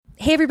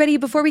Hey everybody,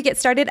 before we get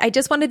started, I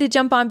just wanted to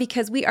jump on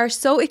because we are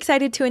so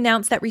excited to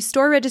announce that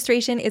Restore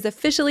registration is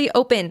officially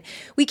open.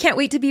 We can't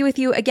wait to be with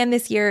you again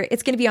this year.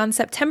 It's going to be on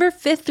September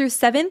 5th through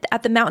 7th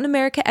at the Mountain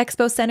America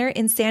Expo Center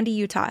in Sandy,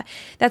 Utah.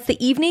 That's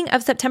the evening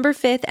of September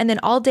 5th and then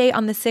all day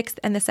on the 6th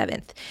and the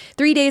 7th.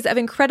 3 days of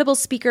incredible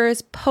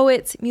speakers,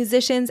 poets,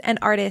 musicians, and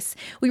artists.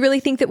 We really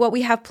think that what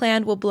we have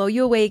planned will blow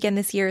you away again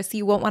this year, so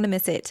you won't want to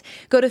miss it.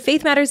 Go to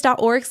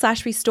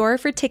faithmatters.org/restore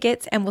for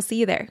tickets, and we'll see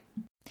you there.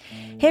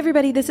 Hey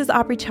everybody, this is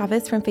Aubrey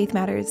Chavez from Faith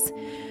Matters.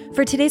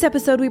 For today's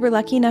episode, we were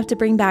lucky enough to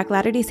bring back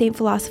Latter-day Saint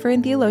philosopher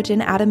and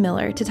theologian Adam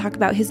Miller to talk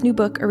about his new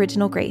book,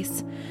 Original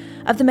Grace.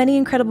 Of the many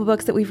incredible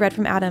books that we've read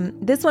from Adam,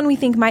 this one we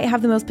think might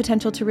have the most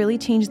potential to really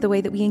change the way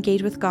that we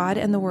engage with God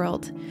and the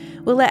world.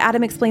 We'll let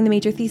Adam explain the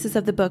major thesis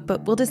of the book,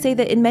 but we'll just say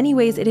that in many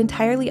ways it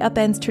entirely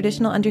upends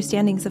traditional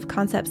understandings of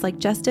concepts like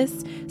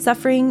justice,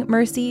 suffering,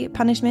 mercy,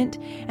 punishment,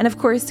 and of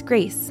course,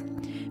 grace.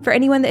 For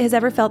anyone that has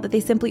ever felt that they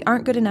simply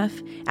aren't good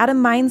enough,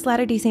 Adam mines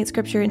Latter-day Saint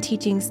scripture and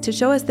teachings to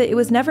show us that it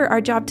was never our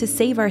job to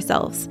save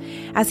ourselves.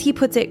 As he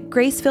puts it,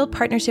 grace-filled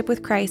partnership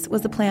with Christ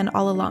was the plan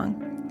all along.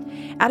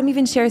 Adam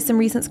even shares some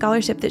recent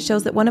scholarship that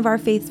shows that one of our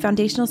faith's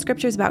foundational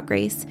scriptures about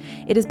grace,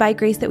 it is by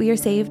grace that we are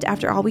saved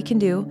after all we can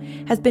do,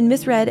 has been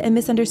misread and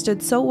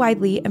misunderstood so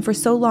widely and for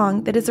so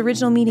long that its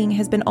original meaning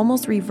has been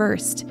almost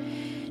reversed.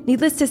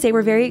 Needless to say,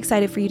 we're very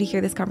excited for you to hear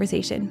this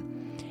conversation.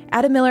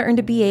 Adam Miller earned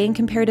a BA in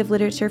Comparative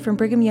Literature from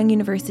Brigham Young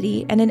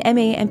University and an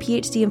MA and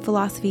PhD in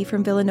philosophy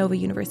from Villanova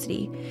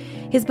University.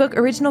 His book,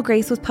 Original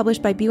Grace, was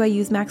published by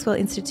BYU's Maxwell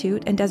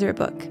Institute and Deseret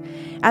Book.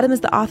 Adam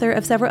is the author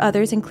of several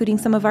others, including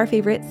some of our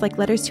favorites like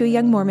Letters to a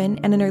Young Mormon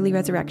and An Early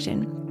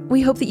Resurrection.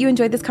 We hope that you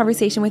enjoyed this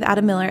conversation with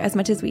Adam Miller as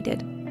much as we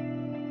did.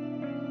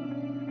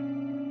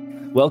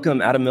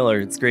 Welcome, Adam Miller.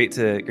 It's great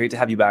to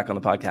have you back on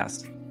the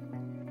podcast.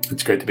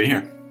 It's great to be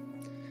here.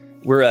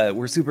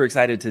 We're super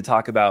excited to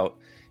talk about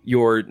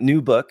your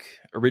new book,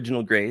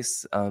 Original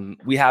Grace.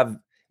 We have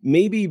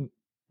maybe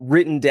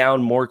written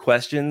down more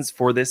questions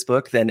for this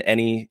book than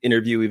any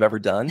interview we've ever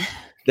done.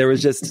 There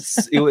was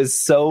it was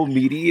so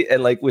meaty.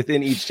 And like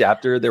within each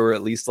chapter, there were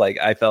at least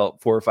I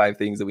felt 4 or 5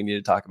 things that we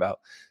needed to talk about.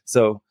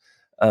 So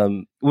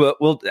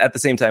we'll at the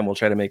same time, we'll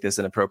try to make this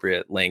an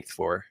appropriate length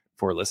for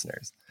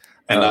listeners.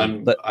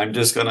 And I'm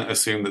just going to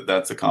assume that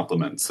that's a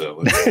compliment.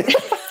 So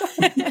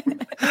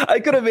I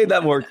could have made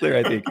that more clear,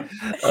 I think.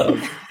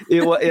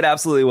 It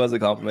absolutely was a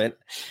compliment.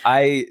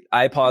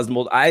 I paused.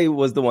 I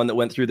was the one that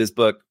went through this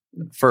book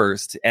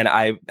first, and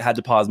I had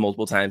to pause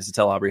multiple times to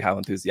tell Aubrey how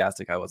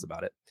enthusiastic I was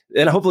about it.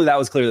 And hopefully that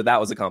was clear that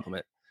was a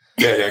compliment.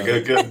 Yeah,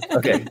 good.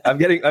 Okay, I'm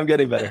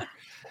getting better.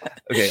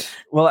 Okay,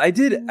 well, I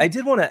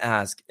did want to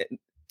ask.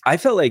 I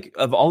felt like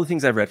of all the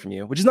things I've read from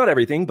you, which is not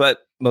everything, but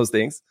most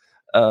things,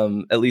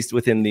 at least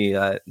within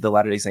the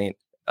Latter-day Saint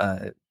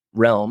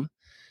realm,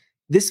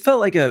 this felt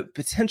like a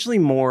potentially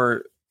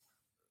more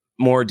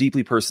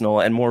deeply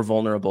personal and more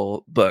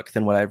vulnerable book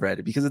than what I've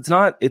read, because it's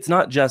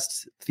not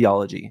just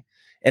theology,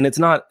 and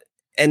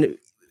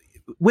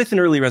with An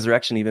Early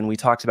Resurrection, even we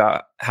talked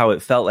about how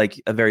it felt like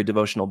a very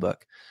devotional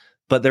book,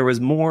 but there was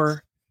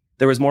more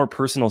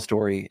personal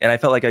story. And I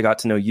felt like I got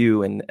to know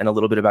you and a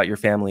little bit about your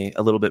family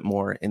a little bit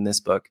more in this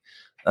book,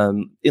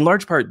 in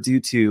large part due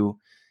to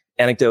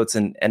anecdotes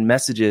and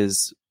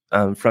messages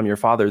from your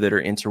father that are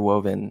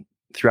interwoven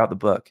throughout the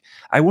book.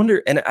 I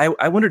wondered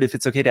if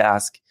it's okay to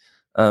ask,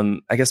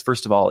 I guess,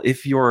 first of all,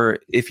 if your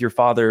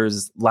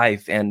father's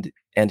life and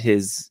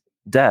his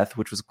death,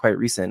 which was quite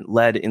recent,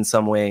 led in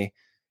some way,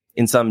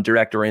 in some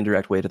direct or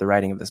indirect way, to the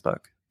writing of this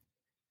book.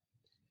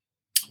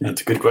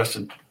 That's a good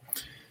question.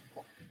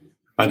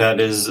 My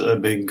dad is a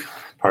big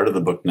part of the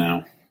book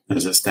now,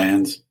 as it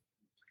stands.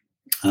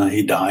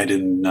 He died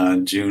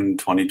in June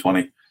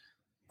 2020,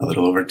 a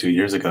little over 2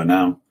 years ago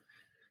now.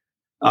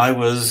 I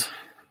was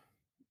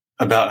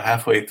about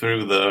halfway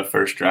through the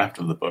first draft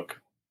of the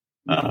book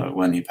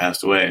when he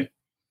passed away.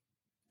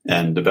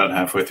 And about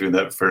halfway through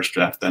that first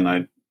draft, then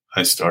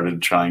I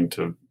started trying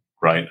to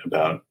write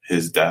about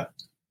his death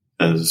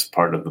as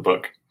part of the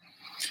book.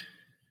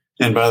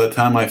 And by the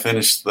time I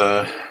finished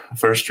the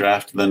first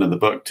draft then of the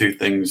book, 2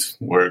 things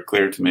were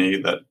clear to me.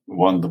 That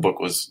one, the book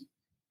was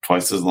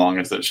twice as long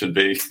as it should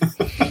be.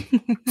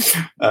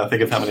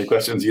 Think of how many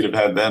questions you'd have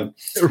had then.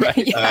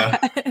 Right. Yeah.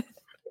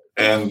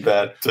 And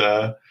that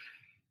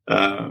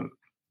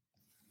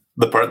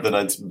the part that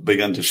I'd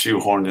begun to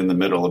shoehorn in the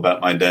middle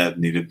about my dad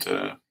needed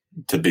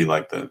to be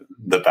like the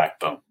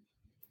backbone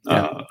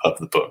of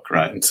the book,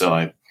 right? And so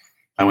I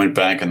went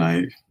back and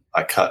I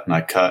cut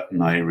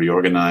and I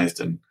reorganized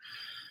and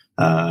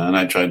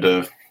I tried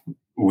to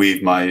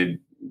weave my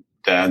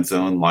dad's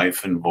own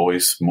life and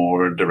voice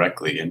more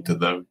directly into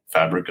the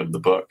fabric of the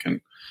book.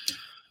 And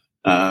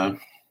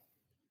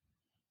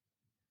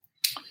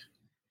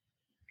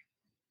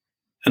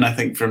I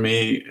think for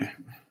me,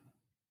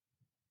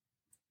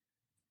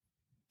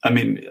 I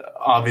mean,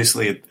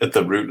 obviously at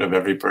the root of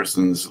every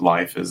person's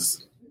life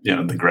is,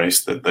 the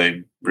grace that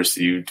they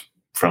received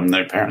from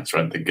their parents,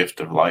 right? The gift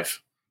of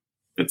life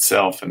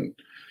itself. And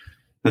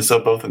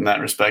so both in that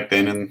respect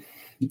and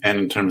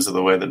in terms of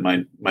the way that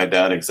my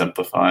dad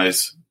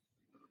exemplifies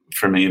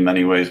for me, in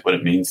many ways, what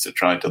it means to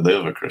try to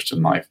live a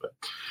Christian life.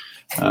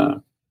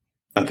 But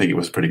I think it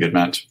was a pretty good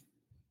match.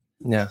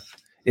 Yeah,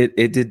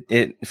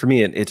 it for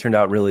me. It turned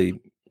out really,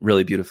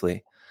 really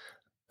beautifully.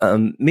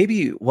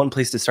 Maybe one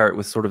place to start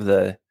with sort of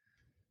the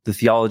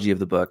theology of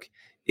the book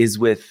is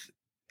with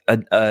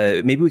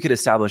maybe we could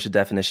establish a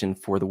definition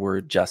for the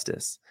word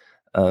justice.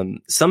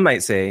 Some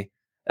might say,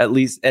 at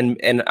least,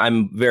 and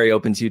I'm very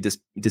open to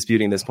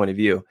disputing this point of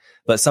view,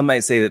 but some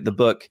might say that the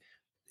book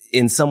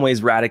in some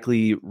ways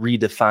radically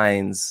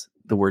redefines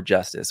the word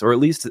justice, or at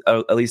least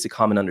a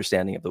common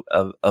understanding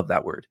of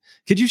that word.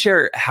 Could you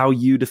share how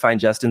you define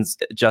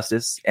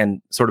justice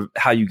and sort of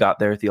how you got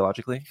there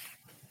theologically?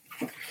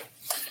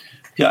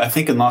 Yeah, I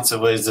think in lots of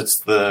ways it's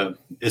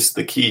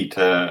the key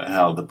to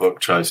how the book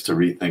tries to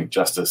rethink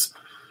justice.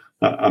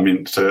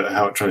 To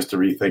how it tries to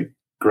rethink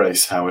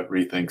grace, how it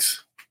rethinks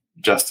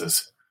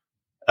justice.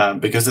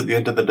 Because at the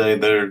end of the day,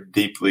 they're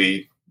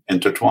deeply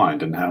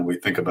intertwined, and how we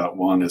think about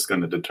one is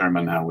going to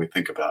determine how we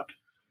think about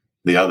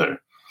the other.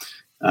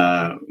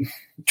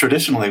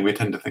 Traditionally, we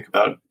tend to think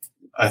about,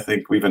 I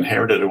think we've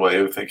inherited a way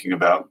of thinking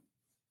about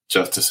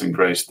justice and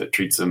grace that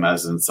treats them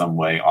as in some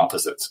way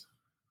opposites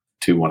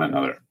to one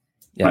another.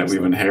 Yeah, right?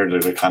 We've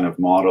inherited a kind of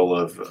model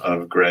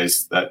of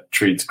grace that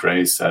treats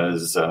grace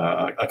as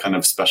a kind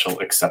of special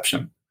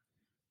exception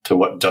to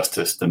what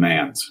justice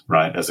demands,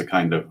 right? As a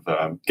kind of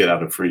get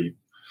out of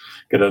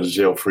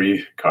jail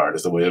free card,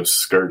 as a way of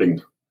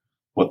skirting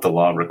what the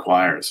law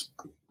requires.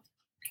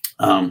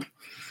 And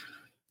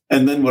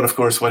then what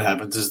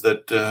happens is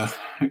that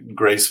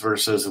grace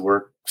versus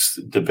works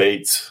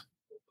debates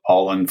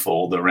all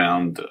unfold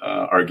around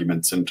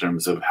arguments in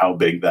terms of how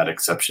big that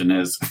exception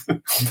is.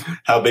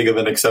 How big of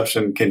an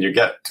exception can you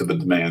get to the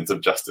demands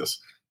of justice?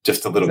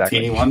 Just a little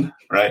teeny one,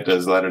 right?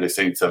 As Latter-day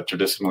Saints have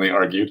traditionally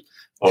argued,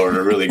 or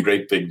a really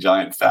great big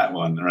giant fat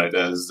one, right?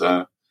 As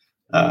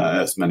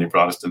many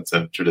Protestants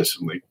have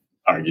traditionally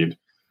argued.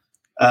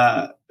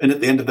 And at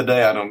the end of the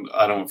day,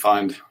 I don't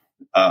find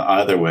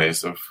either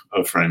ways of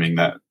framing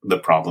the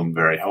problem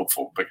very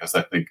helpful, because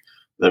I think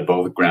they're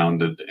both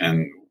grounded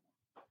in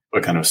a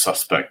kind of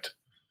suspect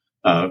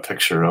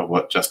picture of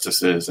what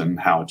justice is and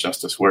how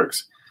justice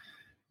works.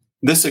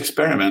 This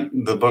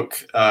experiment, the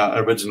book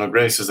Original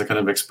Grace, is a kind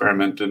of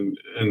experiment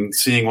in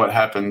seeing what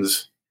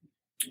happens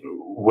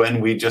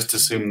when we just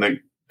assume that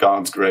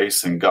God's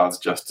grace and God's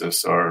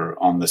justice are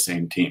on the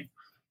same team,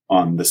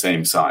 on the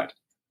same side,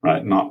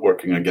 right? Not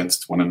working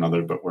against one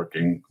another, but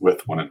working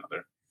with one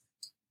another.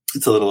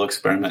 It's a little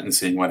experiment in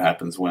seeing what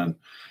happens when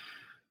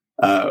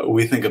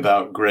we think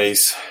about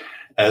grace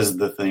as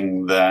the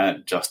thing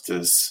that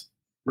justice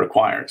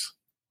requires,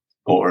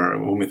 or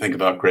when we think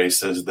about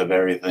grace as the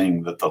very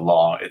thing that the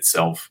law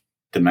itself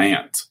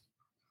demands.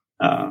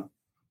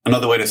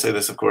 Another way to say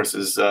this, of course,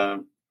 is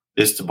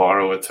to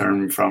borrow a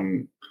term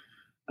from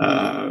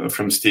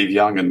Steve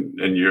Young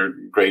and your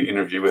great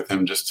interview with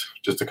him just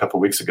a couple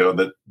of weeks ago,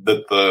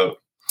 that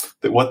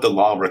what the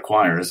law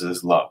requires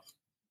is love,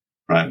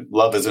 right?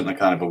 Love isn't a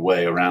kind of a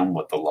way around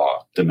what the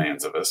law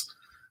demands of us.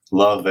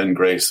 Love and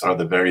grace are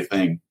the very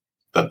thing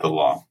that the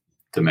law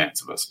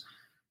demands of us.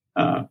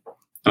 And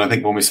I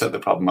think when we set the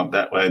problem up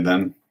that way,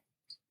 then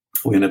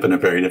we end up in a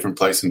very different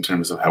place in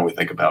terms of how we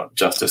think about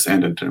justice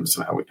and in terms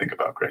of how we think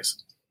about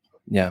grace.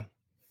 Yeah.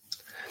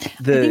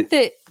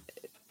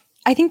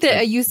 I think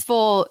that a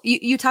useful,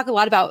 you talk a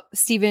lot about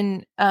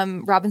Stephen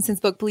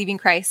Robinson's book, Believing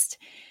Christ,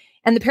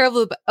 and the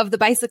parable of the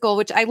bicycle,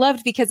 which I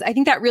loved because I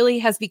think that really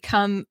has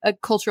become a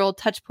cultural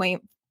touch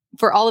point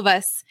for all of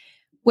us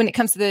when it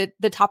comes to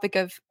the topic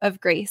of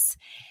grace.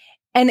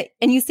 And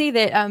you say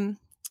that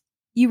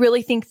you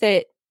really think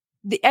that,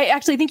 I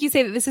actually think you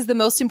say that this is the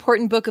most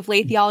important book of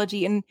lay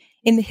theology in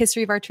the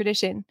history of our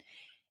tradition.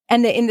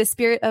 And that in the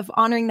spirit of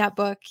honoring that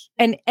book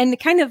and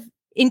kind of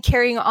in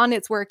carrying on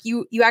its work,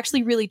 you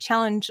actually really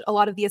challenge a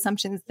lot of the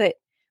assumptions that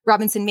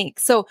Robinson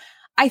makes. So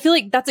I feel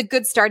like that's a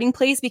good starting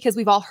place because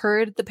we've all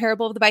heard the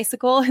parable of the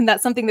bicycle, and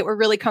that's something that we're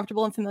really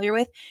comfortable and familiar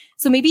with.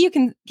 So maybe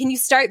can you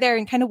start there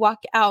and kind of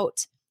walk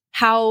out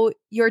how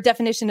your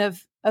definition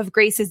of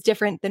grace is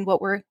different than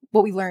what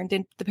we learned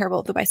in the parable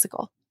of the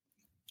bicycle?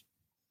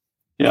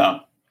 Yeah.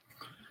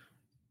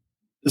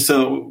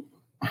 So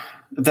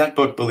that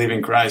book,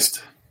 Believing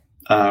Christ,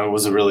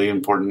 was a really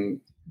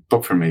important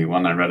book for me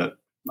when I read it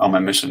on my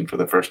mission for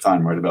the first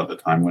time, right about the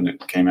time when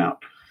it came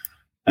out.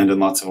 And in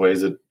lots of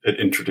ways, it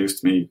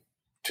introduced me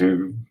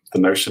to the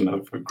notion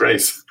of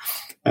grace.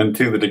 And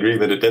to the degree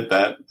that it did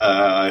that,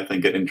 I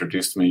think it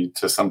introduced me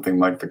to something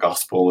like the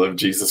gospel of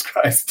Jesus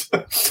Christ.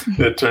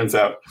 It turns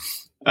out,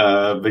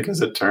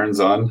 because it turns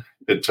on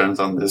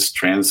this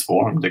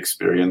transformed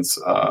experience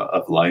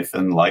of life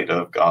in light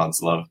of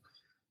God's love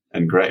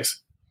and grace.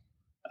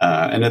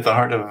 And at the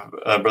heart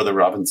of Brother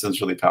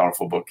Robinson's really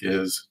powerful book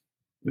is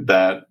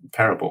that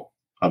parable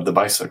of the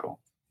bicycle,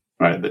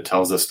 right? That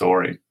tells a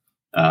story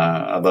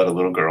about a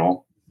little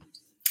girl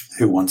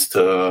who wants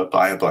to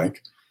buy a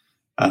bike,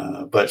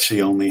 but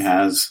she only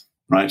has,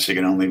 right? She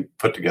can only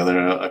put together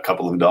a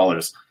couple of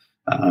dollars,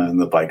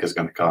 and the bike is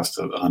going to cost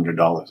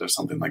 $100 or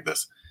something like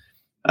this.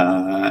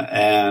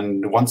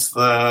 And once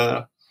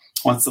the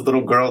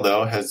little girl,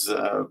 though, has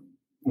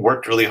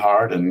worked really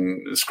hard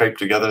and scraped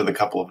together the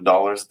couple of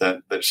dollars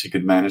that she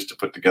could manage to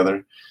put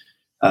together,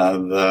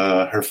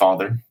 her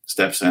father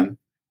steps in,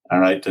 all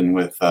right, and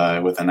with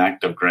an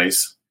act of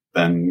grace,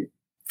 then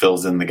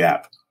fills in the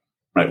gap,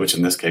 right, which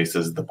in this case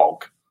is the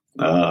bulk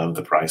of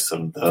the price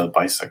of the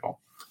bicycle.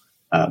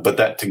 But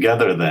that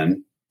together,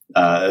 then,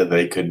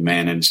 they could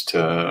manage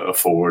to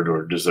afford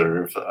or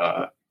deserve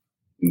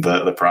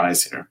the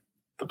prize here,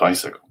 the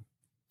bicycle.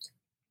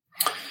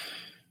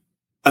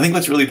 I think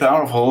what's really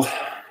powerful,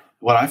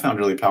 what I found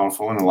really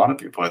powerful, and a lot of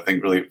people I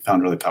think really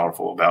found really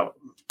powerful about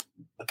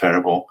the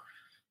parable,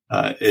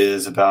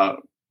 is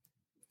about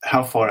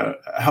how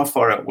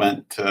far it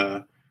went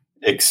to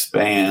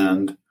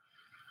expand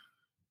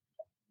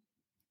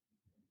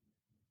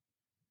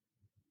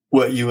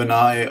what you and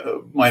I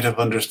might have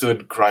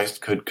understood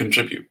Christ could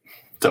contribute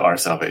to our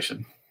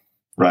salvation,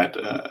 right?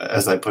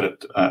 As I put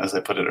it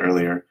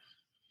earlier,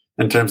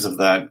 in terms of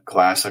that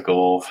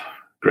classical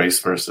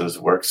grace versus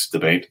works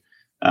debate,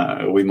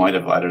 we might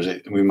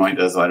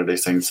as Latter-day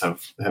Saints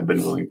have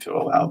been willing to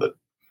allow that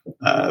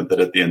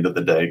at the end of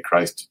the day,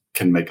 Christ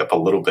can make up a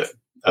little bit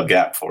of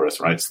gap for us,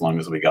 right? As long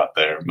as we got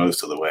there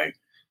most of the way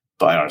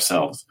by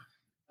ourselves.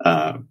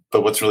 But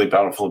what's really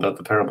powerful about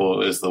the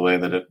parable is the way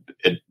that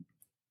it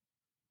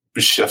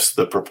shifts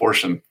the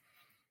proportion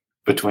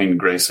between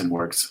grace and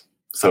works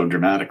so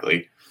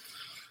dramatically.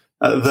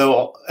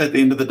 Though at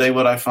the end of the day,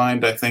 what I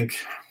find, I think,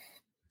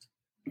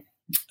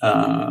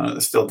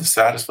 still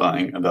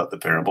dissatisfying about the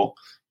parable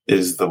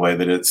is the way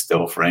that it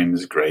still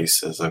frames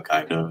grace as a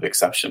kind of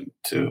exception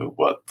to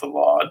what the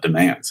law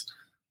demands.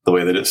 The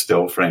way that it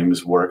still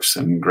frames works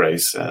and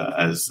grace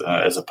as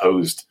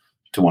opposed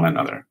to one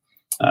another,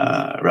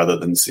 rather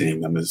than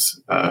seeing them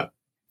as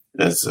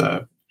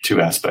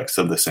two aspects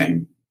of the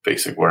same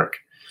basic work.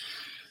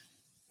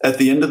 At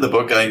the end of the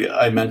book,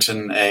 I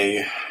mention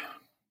a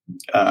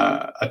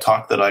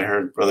talk that I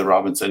heard Brother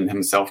Robinson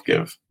himself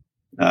give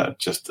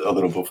just a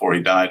little before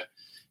he died,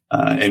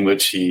 in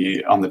which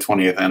he, on the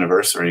 20th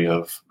anniversary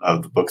of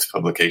the book's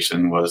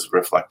publication, was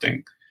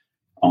reflecting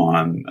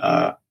on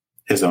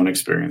his own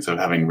experience of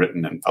having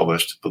written and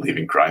published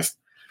Believing Christ.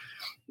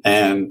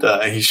 And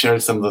he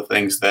shared some of the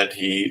things that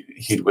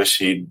he'd wish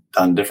he'd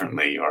done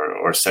differently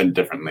or said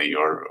differently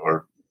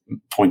or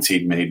points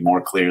he'd made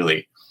more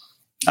clearly.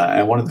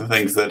 And one of the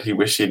things that he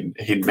wished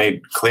he'd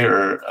made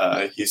clearer,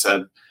 he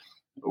said,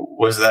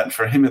 was that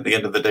for him at the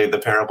end of the day, the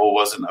parable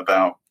wasn't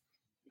about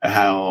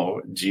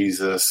how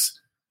Jesus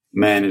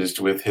managed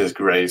with his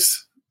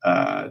grace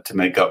to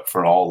make up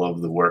for all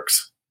of the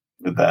works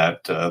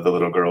that the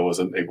little girl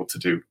wasn't able to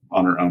do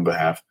on her own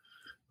behalf.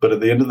 But at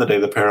the end of the day,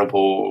 the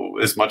parable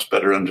is much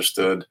better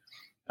understood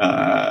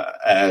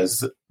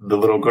as the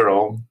little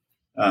girl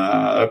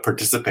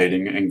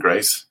participating in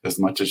grace as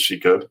much as she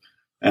could,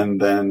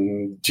 and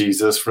then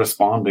Jesus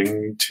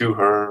responding to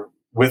her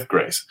with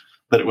grace.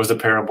 That it was a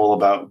parable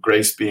about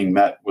grace being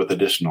met with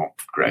additional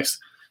grace.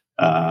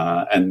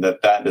 And that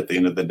at the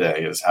end of the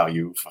day is how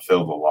you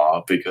fulfill the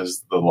law,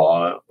 because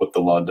what the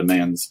law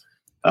demands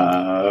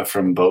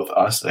from both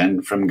us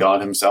and from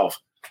God himself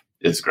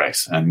is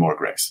grace and more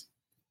grace.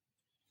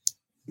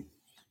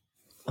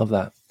 Love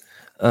that.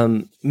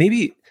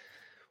 Maybe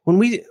when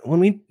we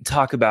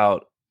talk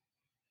about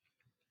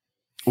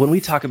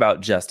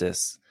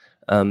justice,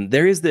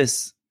 there is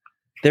this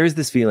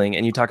feeling,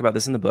 and you talk about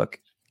this in the book,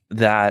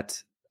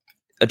 that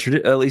at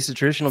least a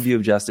traditional view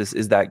of justice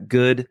is that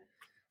good.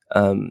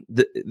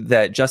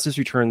 That justice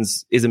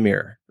is a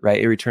mirror,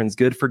 right? It returns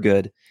good for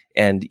good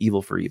and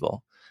evil for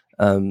evil.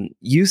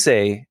 You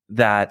say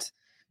that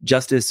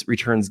justice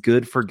returns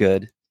good for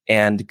good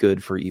and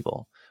good for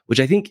evil, which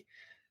I think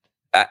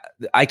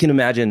I can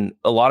imagine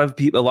a lot of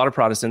people, a lot of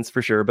Protestants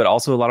for sure, but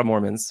also a lot of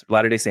Mormons,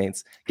 Latter-day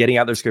Saints, getting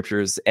out their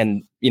scriptures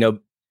and,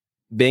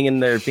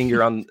 banging their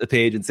finger on the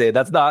page and say,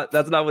 that's not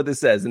what this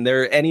says. And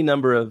there are any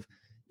number of,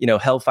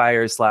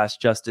 hellfire /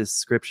 justice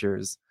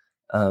scriptures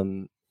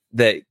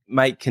that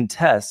might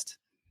contest.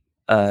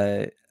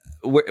 Where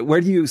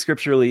do you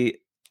scripturally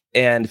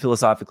and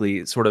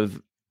philosophically sort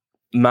of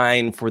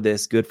mine for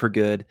this good for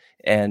good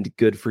and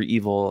good for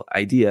evil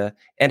idea?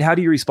 And how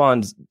do you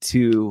respond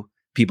to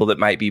people that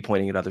might be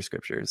pointing at other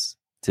scriptures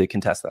to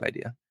contest that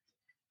idea?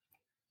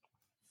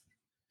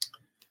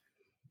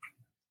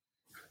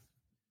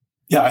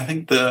 Yeah, I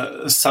think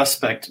the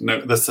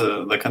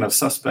kind of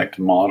suspect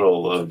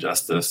model of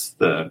justice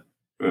that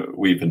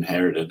we've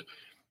inherited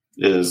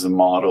is a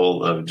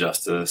model of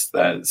justice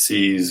that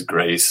sees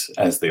grace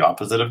as the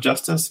opposite of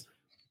justice,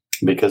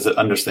 because it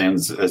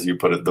understands, as you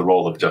put it, the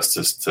role of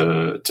justice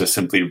to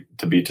simply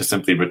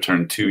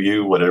return to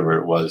you whatever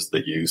it was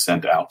that you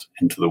sent out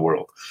into the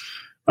world.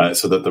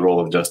 So that the role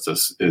of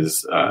justice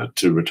is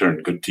to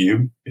return good to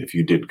you if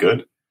you did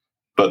good.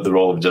 But the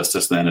role of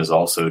justice then is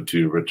also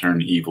to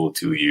return evil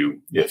to you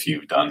if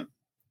you've done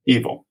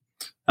evil.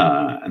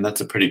 And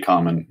that's a pretty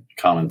common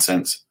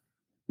sense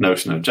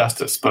notion of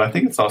justice. But I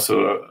think it's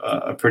also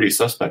a pretty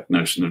suspect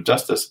notion of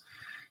justice,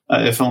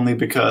 if only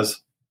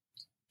because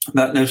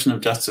that notion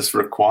of justice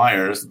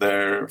requires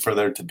for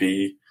there to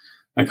be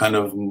a kind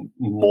of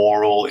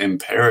moral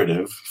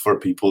imperative for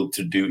people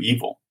to do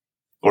evil,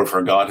 or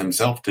for God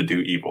himself to do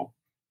evil,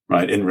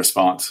 right, in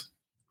response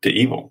to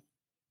evil,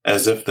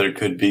 as if there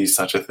could be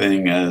such a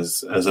thing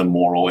as a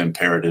moral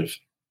imperative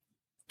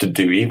to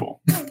do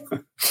evil.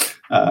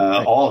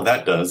 All of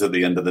that does at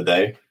the end of the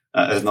day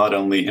is not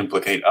only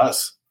implicate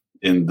us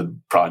in the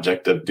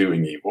project of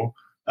doing evil,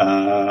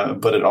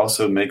 but it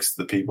also makes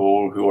the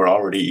people who are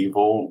already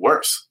evil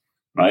worse,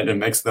 right? It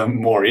makes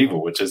them more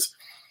evil,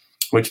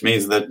 which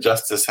means that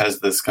justice has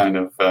this kind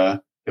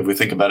of, if we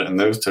think about it in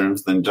those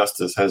terms, then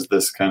justice has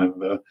this kind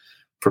of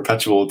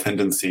perpetual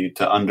tendency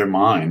to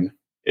undermine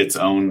its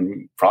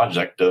own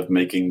project of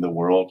making the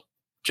world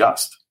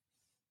just.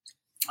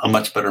 A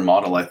much better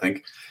model, I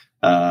think,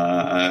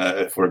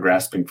 if we're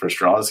grasping for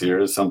straws here,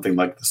 is something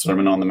like the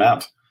Sermon on the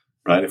Mount,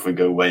 right? If we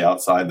go way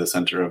outside the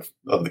center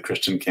of the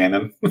Christian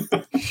canon,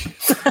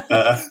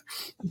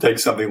 take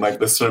something like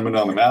the Sermon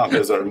on the Mount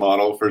as our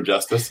model for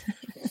justice.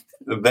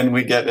 Then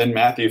we get in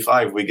Matthew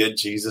 5, we get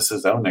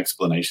Jesus' own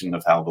explanation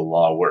of how the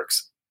law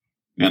works.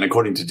 And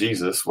according to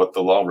Jesus, what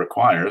the law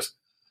requires,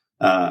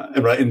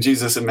 right? And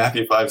Jesus in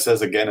Matthew 5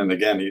 says again and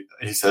again,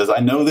 he says, I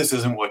know this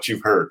isn't what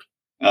you've heard.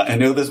 I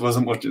know this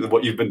wasn't what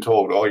you've been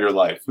told all your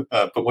life,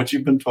 but what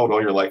you've been told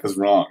all your life is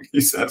wrong,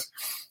 he says.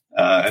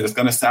 And it's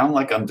going to sound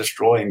like I'm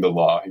destroying the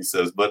law, he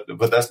says, but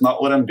that's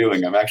not what I'm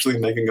doing. I'm actually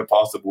making it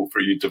possible for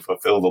you to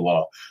fulfill the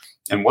law.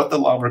 And what the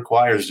law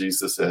requires,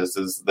 Jesus says,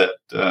 is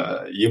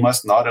that you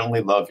must not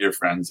only love your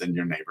friends and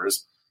your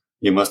neighbors,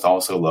 you must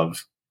also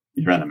love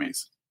your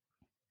enemies.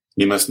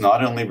 You must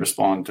not only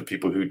respond to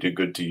people who do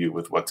good to you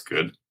with what's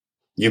good,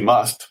 you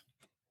must,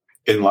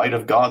 in light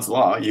of God's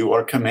law, you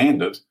are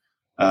commanded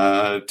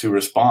to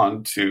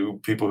respond to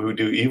people who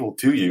do evil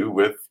to you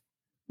with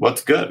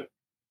what's good.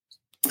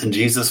 And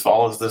Jesus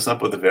follows this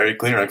up with a very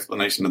clear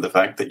explanation of the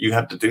fact that you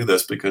have to do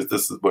this because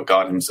this is what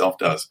God himself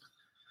does.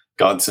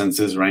 God sends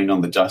his rain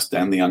on the just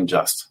and the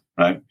unjust,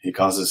 right? He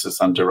causes his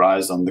sun to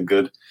rise on the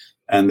good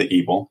and the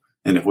evil.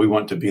 And if we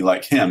want to be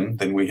like him,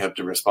 then we have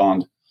to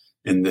respond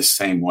in this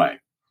same way.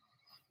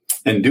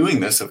 And doing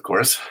this, of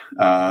course,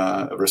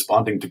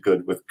 responding to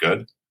good with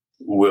good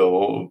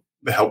will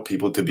help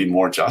people to be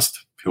more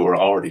just, who are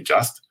already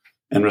just,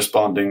 and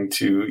responding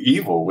to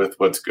evil with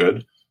what's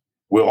good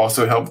will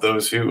also help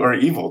those who are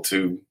evil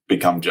to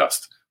become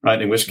just,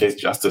 right? In which case,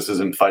 justice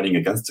isn't fighting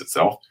against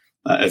itself.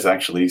 It's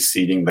actually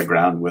seeding the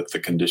ground with the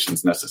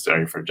conditions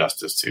necessary for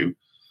justice to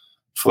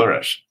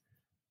flourish.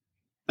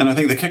 And I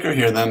think the kicker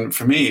here then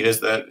for me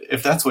is that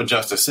if that's what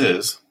justice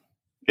is,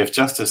 if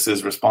justice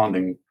is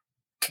responding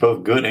to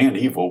both good and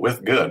evil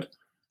with good,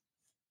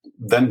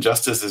 then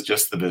justice is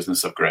just the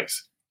business of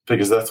grace,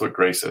 because that's what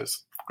grace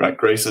is, right?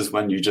 Grace is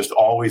when you just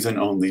always and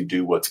only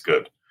do what's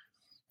good.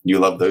 You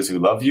love those who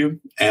love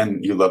you,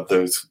 and you love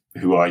those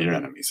who are your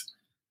enemies.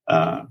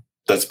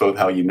 That's both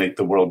how you make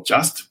the world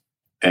just,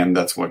 and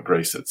that's what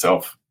grace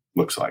itself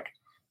looks like.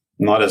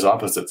 Not as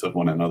opposites of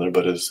one another,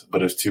 but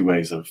as two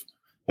ways of,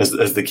 as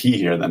the key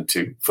here then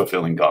to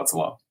fulfilling God's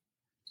law.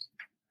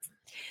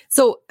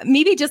 So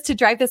maybe just to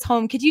drive this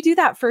home, could you do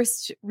that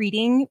first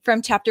reading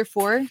from chapter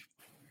 4?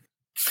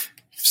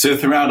 So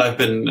throughout, I've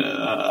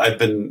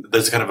been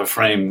there's kind of a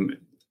frame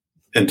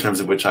in terms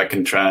of which I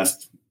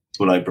contrast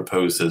what I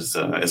propose as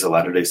a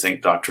Latter-day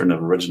Saint doctrine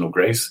of original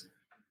grace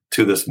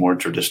to this more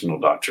traditional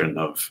doctrine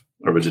of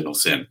original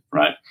sin,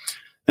 right?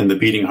 And the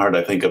beating heart,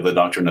 I think, of the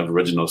doctrine of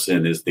original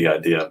sin is the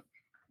idea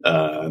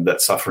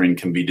that suffering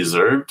can be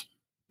deserved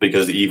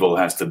because evil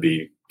has to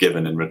be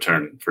given in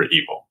return for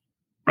evil,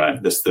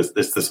 right? This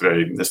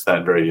very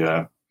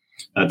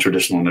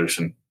traditional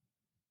notion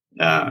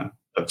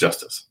of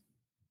justice.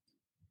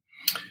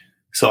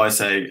 So I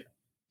say,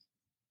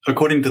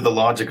 according to the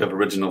logic of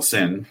original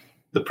sin,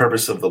 the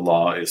purpose of the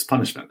law is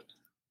punishment.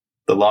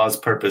 The law's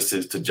purpose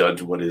is to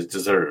judge what is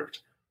deserved.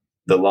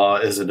 The law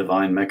is a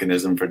divine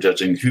mechanism for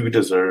judging who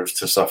deserves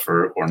to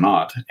suffer or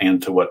not,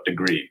 and to what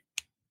degree.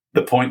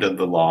 The point of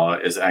the law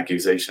is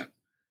accusation.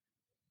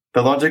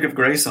 The logic of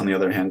grace, on the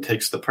other hand,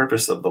 takes the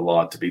purpose of the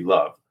law to be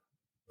love.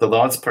 The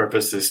law's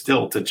purpose is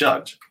still to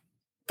judge,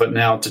 but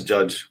now to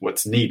judge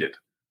what's needed.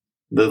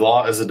 The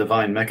law is a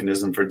divine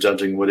mechanism for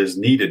judging what is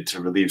needed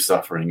to relieve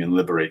suffering and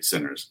liberate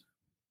sinners.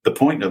 The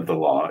point of the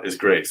law is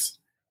grace.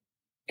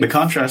 The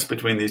contrast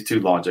between these two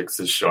logics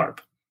is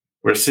sharp.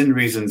 Where sin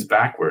reasons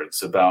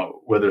backwards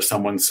about whether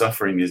someone's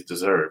suffering is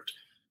deserved,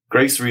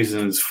 grace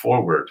reasons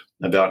forward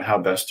about how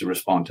best to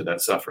respond to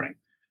that suffering.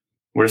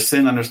 Where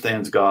sin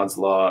understands God's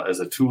law as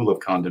a tool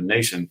of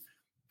condemnation,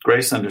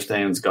 grace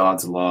understands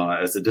God's law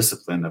as a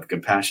discipline of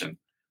compassion.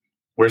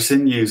 Where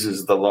sin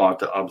uses the law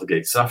to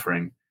obligate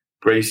suffering,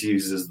 grace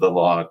uses the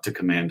law to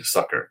command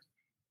succor.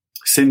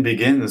 Sin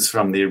begins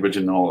from the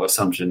original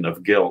assumption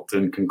of guilt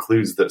and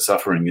concludes that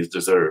suffering is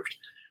deserved.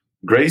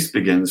 Grace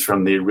begins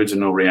from the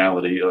original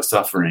reality of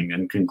suffering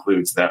and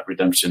concludes that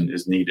redemption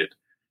is needed.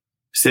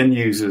 Sin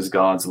uses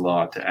God's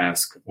law to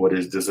ask what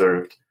is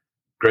deserved.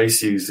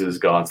 Grace uses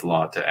God's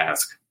law to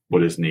ask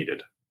what is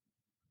needed.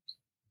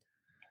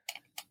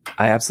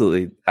 I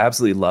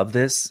absolutely love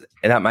this,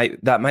 and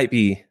that might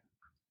be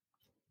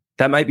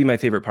my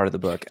favorite part of the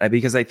book,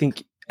 because I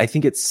think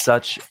it's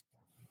such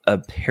a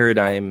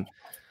paradigm,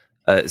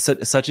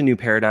 such a new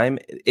paradigm,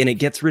 and it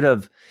gets rid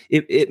of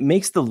it. It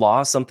makes the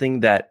law something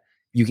that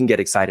you can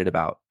get excited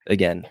about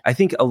again. I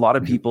think a lot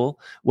of people,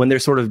 when they're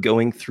sort of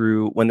going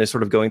through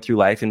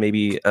life and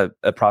maybe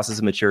a process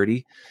of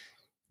maturity,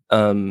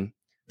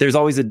 there's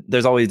always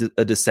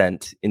a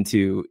descent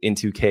into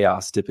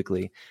chaos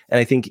typically. And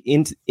I think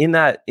in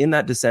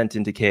that descent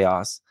into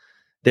chaos,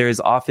 there is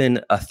often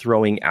a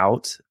throwing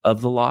out of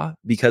the law,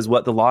 because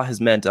what the law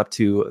has meant up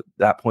to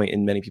that point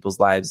in many people's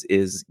lives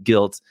is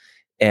guilt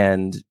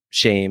and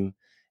shame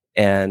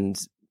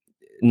and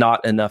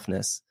not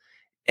enoughness.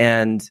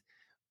 And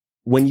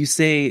when you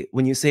say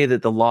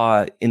that the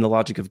law, in the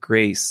logic of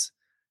grace,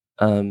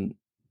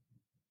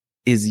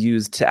 is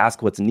used to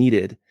ask what's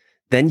needed,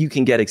 then you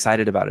can get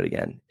excited about it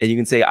again. And you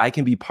can say, I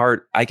can be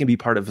part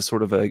of a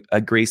sort of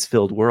a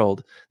grace-filled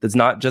world that's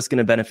not just going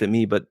to benefit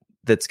me, but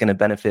that's going to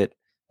benefit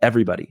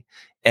everybody.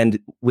 And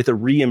with a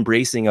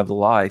re-embracing of the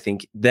law, I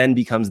think then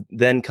comes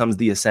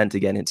the ascent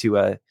again into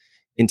a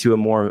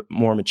more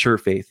mature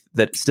faith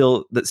that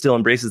still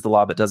embraces the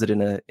law, but does it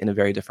in a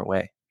very different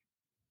way.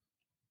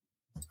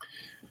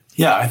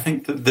 Yeah, I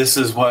think that this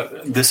is what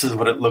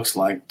it looks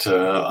like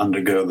to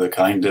undergo the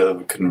kind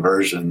of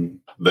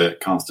conversion that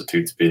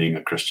constitutes being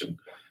a Christian,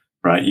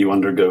 right? You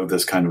undergo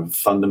this kind of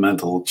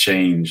fundamental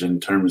change in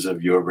terms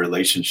of your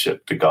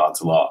relationship to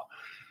God's law.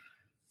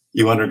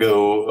 You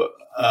undergo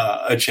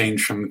a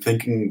change from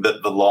thinking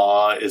that the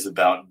law is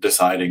about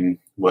deciding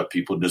what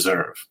people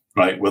deserve,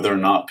 right? Whether or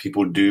not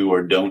people do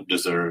or don't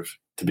deserve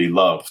to be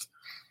loved,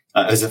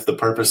 as if the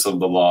purpose of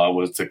the law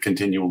was to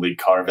continually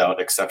carve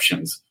out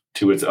exceptions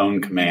to its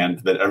own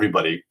command that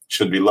everybody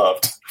should be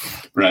loved,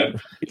 right?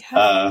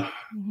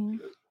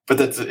 But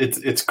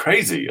it's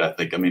crazy. I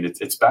think. I mean,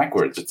 it's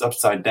backwards. It's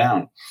upside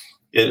down.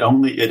 You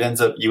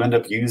end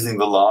up using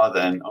the law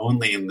then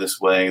only in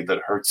this way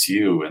that hurts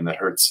you and that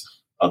hurts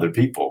other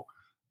people,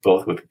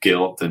 both with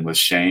guilt and with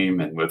shame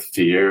and with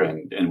fear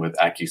and with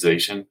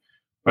accusation.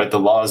 Right? The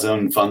law's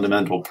own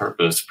fundamental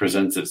purpose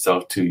presents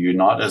itself to you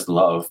not as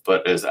love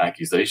but as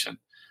accusation,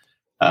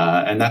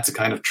 and that's a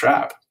kind of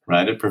trap.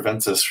 Right? It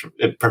prevents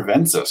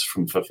us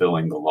from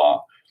fulfilling the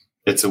law.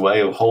 It's a way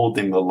of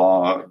holding the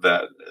law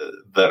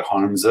that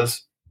harms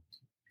us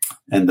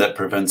and that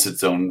prevents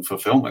its own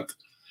fulfillment.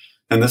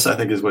 And this, I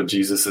think, is what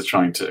Jesus is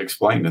trying to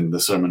explain in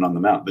the Sermon on the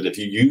Mount, that if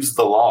you use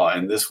the law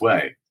in this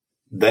way,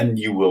 then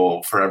you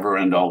will forever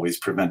and always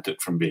prevent it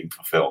from being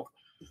fulfilled.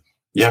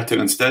 You have to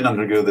instead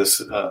undergo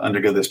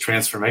this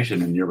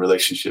transformation in your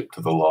relationship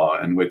to the law,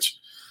 in which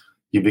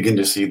you begin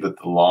to see that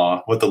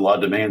what the law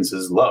demands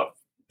is love.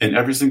 In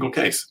every single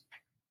case,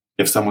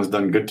 if someone's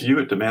done good to you,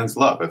 it demands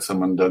love. If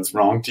someone does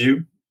wrong to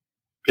you,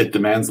 it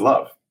demands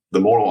love.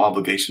 The moral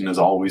obligation is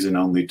always and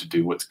only to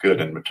do what's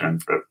good in return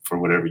for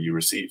whatever you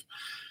receive.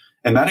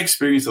 And that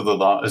experience of the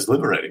law is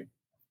liberating,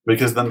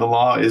 because then the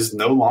law is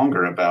no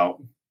longer about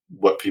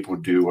what people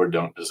do or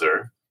don't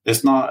deserve.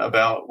 It's not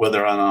about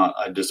whether or not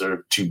I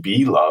deserve to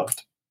be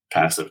loved,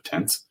 passive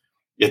tense.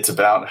 It's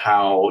about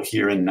how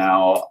here and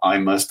now I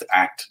must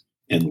act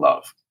in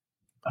love,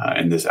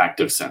 in this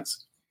active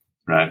sense.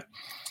 Right.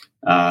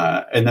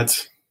 And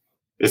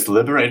it's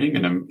liberating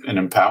and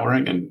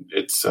empowering. And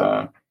it's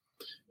at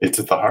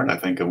the heart, I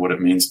think, of what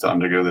it means to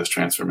undergo this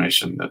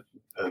transformation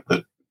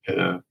that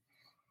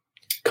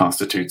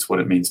constitutes what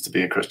it means to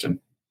be a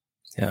Christian.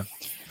 Yeah.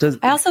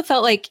 I also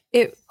felt like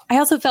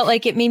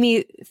it made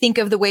me think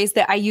of the ways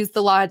that I use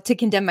the law to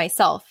condemn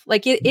myself.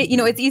 Like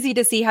it's easy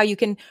to see how you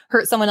can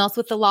hurt someone else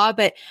with the law,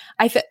 but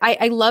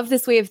I love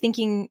this way of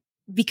thinking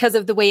because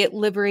of the way it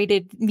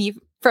liberated me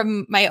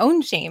from my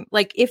own shame.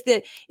 Like if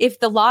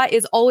the law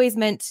is always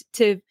meant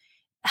to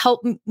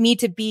help me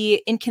to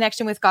be in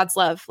connection with God's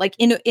love, like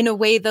in a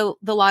way, the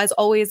law is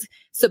always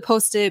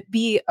supposed to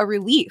be a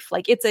relief.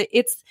 Like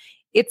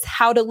it's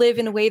how to live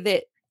in a way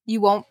that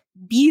you won't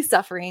be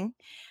suffering.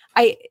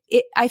 I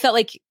felt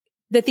like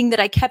the thing that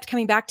I kept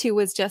coming back to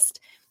was just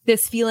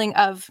this feeling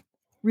of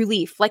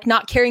relief, like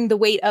not carrying the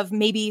weight of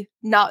maybe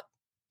not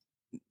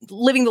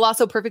living the law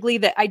so perfectly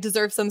that I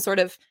deserve some sort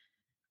of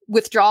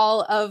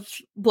withdrawal of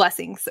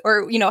blessings,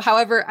 or,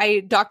 however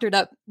I doctored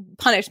up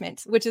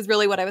punishment, which is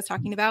really what I was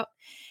talking about.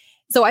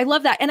 So I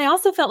love that. And I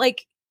also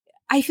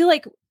I feel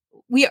like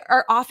we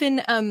are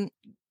often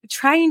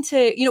trying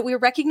to, we're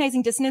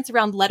recognizing dissonance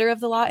around letter of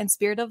the law and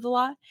spirit of the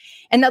law.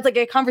 And that's like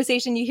a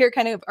conversation you hear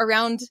kind of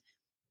around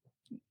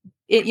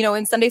it,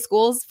 in Sunday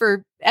schools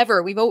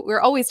forever. We're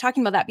always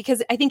talking about that,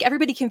 because I think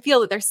everybody can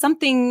feel that there's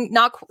something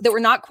that we're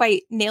not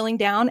quite nailing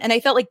down. And I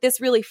felt like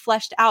this really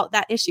fleshed out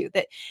that issue,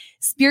 that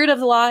spirit of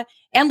the law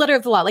and letter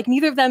of the law, like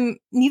neither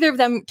of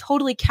them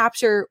totally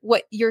capture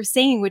what you're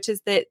saying, which is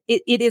that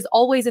it is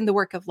always in the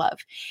work of love.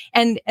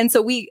 And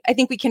so I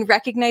think we can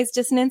recognize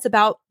dissonance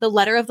about the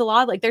letter of the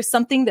law. Like there's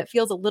something that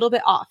feels a little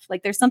bit off.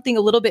 Like there's something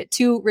a little bit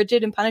too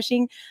rigid and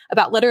punishing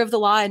about letter of the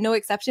law and no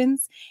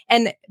exceptions.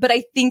 But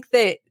I think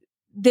that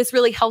this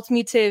really helped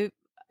me to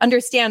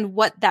understand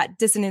what that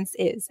dissonance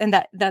is, and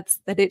that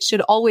it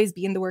should always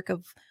be in the work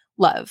of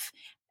love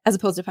as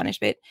opposed to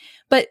punishment.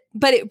 But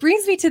it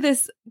brings me to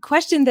this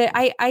question that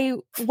I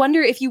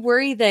wonder if you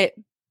worry that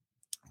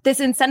this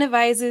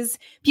incentivizes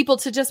people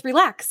to just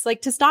relax,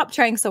 like to stop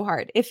trying so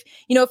hard. If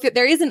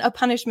there isn't a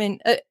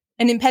punishment, an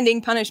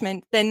impending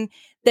punishment, then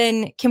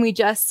can we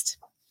just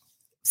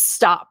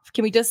stop?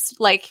 Can we just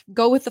like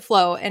go with the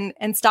flow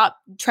and stop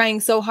trying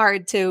so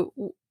hard to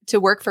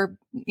work for,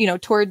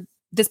 toward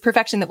this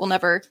perfection that we'll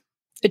never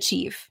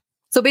achieve?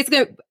 So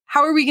basically,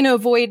 how are we going to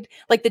avoid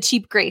like the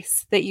cheap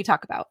grace that you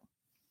talk about?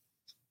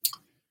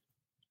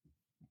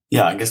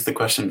 Yeah, I guess the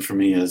question for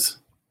me is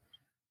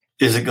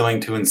it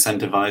going to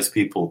incentivize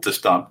people to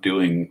stop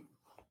doing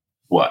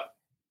what?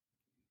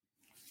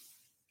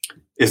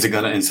 Is it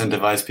going to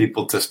incentivize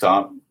people to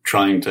stop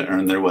trying to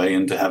earn their way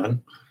into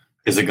heaven?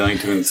 Is it going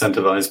to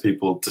incentivize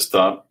people to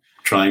stop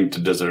trying to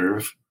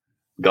deserve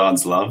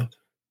God's love?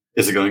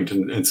 Is it going to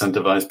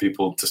incentivize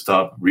people to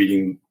stop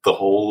reading the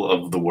whole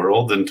of the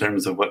world in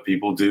terms of what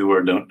people do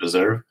or don't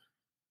deserve?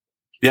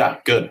 Yeah,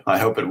 good. I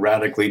hope it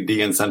radically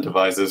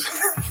de-incentivizes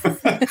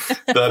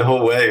that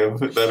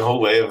whole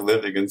way of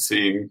living and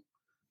seeing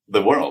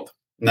the world.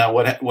 Now,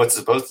 what's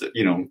supposed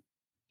to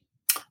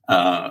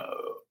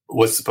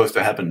what's supposed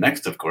to happen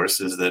next, of course,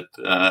 is that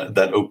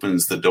that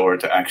opens the door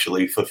to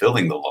actually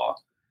fulfilling the law.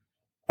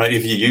 Right?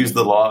 If you use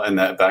the law in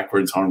that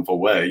backwards, harmful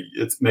way,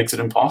 it makes it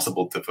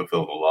impossible to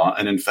fulfill the law.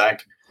 And in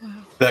fact,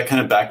 that kind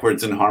of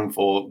backwards and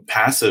harmful,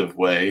 passive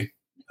way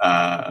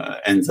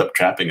ends up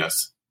trapping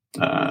us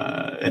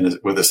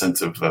with a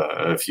sense of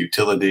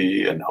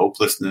futility and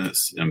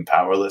hopelessness and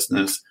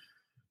powerlessness,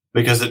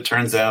 because it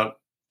turns out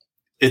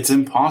it's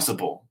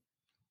impossible.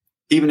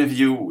 Even if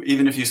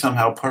you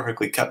somehow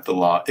perfectly kept the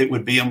law, it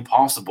would be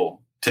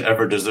impossible to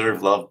ever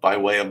deserve love by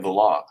way of the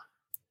law,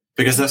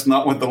 because that's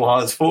not what the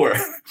law is for.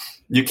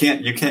 You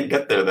can't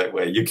get there that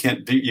way. You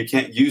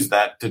can't use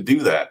that to do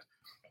that.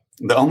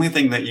 The only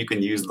thing that you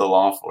can use the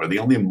law for, the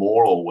only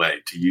moral way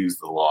to use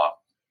the law,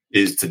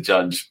 is to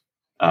judge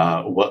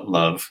what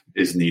love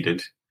is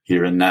needed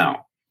here and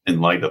now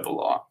in light of the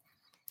law.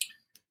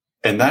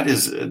 And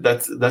that's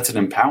an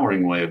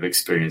empowering way of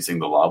experiencing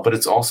the law, but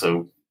it's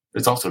also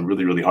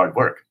really, really hard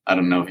work. I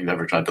don't know if you've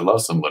ever tried to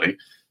love somebody,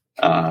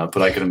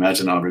 but I can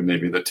imagine, Aubrey,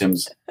 maybe that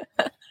Tim's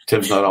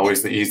not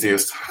always the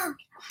easiest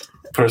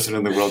person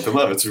in the world to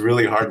love. It's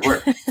really hard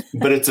work,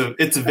 but it's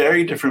a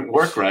very different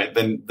work, right?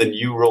 Than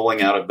you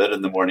rolling out of bed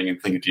in the morning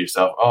and thinking to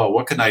yourself, "Oh,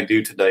 what can I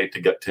do today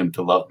to get Tim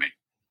to love me?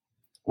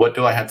 What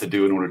do I have to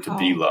do in order to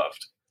be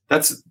loved?"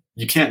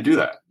 You can't do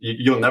that.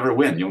 You'll never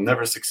win. You'll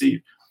never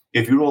succeed.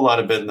 If you roll out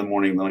of bed in the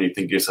morning though, and you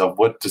think to yourself,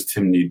 "What does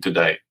Tim need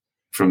today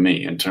from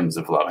me in terms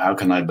of love? How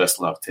can I best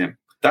love Tim?"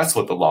 That's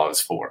what the law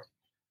is for,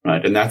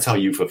 right? And that's how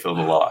you fulfill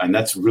the law. And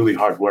that's really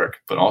hard work,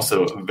 but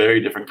also a very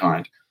different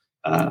kind,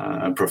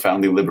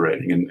 profoundly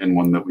liberating, and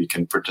one that we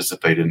can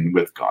participate in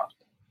with God.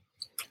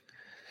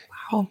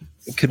 Wow.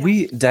 Could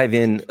we dive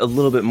in a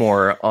little bit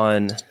more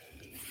on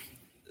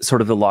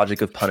sort of the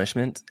logic of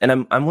punishment?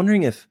 And I'm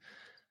wondering if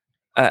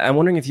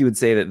you would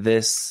say that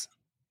this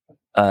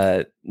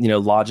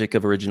logic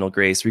of original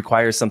grace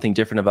requires something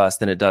different of us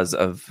than it does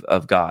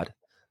of God.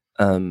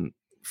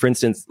 For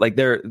instance, like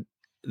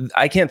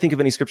I can't think of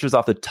any scriptures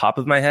off the top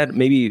of my head.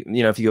 Maybe,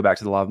 if you go back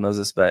to the law of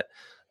Moses, but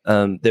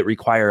that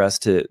require us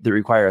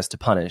to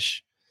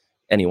punish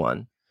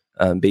anyone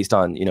based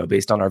on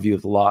our view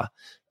of the law.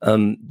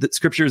 The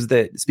scriptures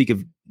that speak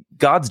of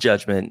God's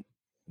judgment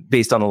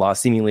based on the law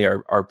seemingly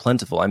are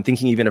plentiful. I'm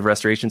thinking even of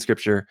restoration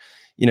scripture,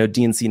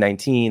 D&C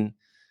 19,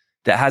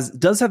 that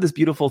does have this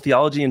beautiful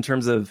theology in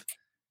terms of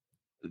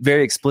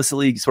very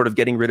explicitly sort of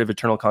getting rid of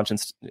eternal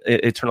conscience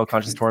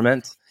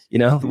torment,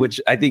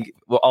 which I think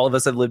all of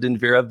us have lived in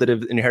fear of, that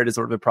have inherited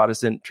sort of a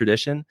Protestant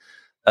tradition.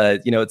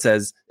 It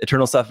says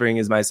eternal suffering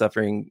is my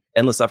suffering,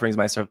 endless suffering is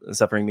my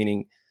suffering,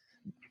 meaning,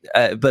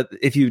 but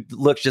if you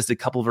look just a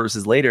couple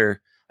verses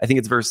later, I think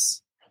it's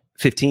verse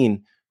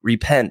 15,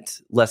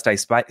 "Repent, lest I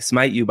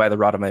smite you by the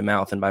rod of my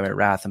mouth and by my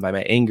wrath and by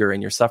my anger,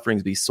 and your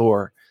sufferings be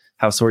sore,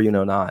 how sore you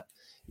know not."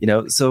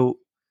 So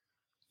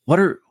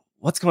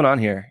what's going on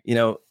here?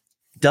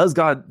 Does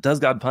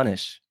God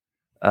punish?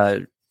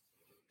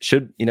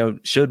 Should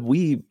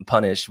we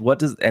punish?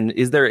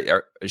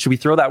 Should we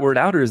throw that word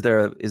out, or is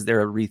there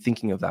a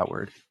rethinking of that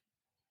word?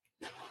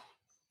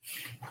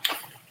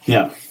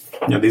 Yeah,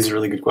 these are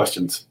really good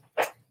questions.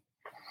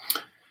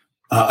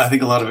 I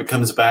think a lot of it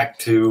comes back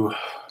to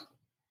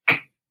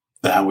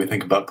how we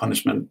think about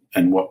punishment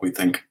and what we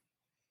think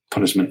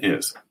punishment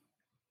is.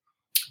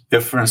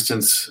 If, for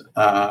instance,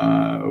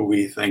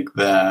 we think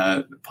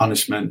that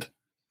punishment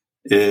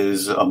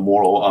is a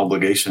moral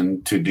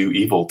obligation to do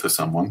evil to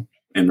someone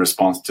in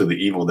response to the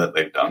evil that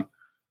they've done,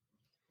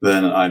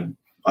 then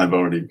I've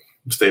already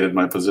stated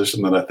my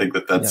position that I think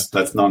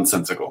that's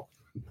nonsensical.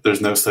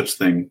 There's no such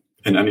thing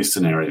in any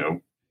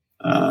scenario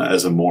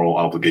as a moral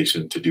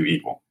obligation to do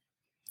evil,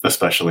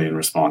 especially in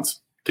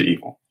response to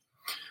evil.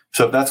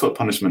 So if that's what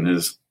punishment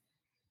is,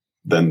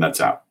 then that's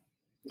out,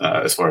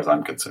 as far as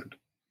I'm concerned.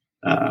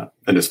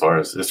 And as far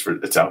as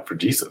it's out for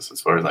Jesus,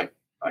 as far as I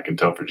can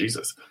tell for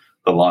Jesus,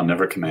 the law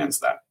never commands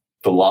that.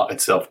 The law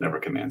itself never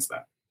commands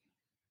that.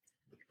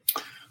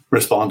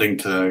 Responding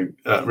to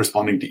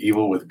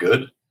evil with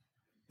good,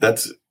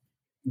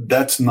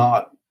 that's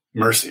not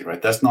mercy,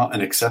 right? That's not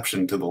an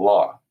exception to the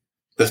law.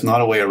 That's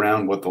not a way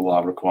around what the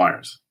law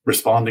requires.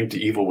 Responding to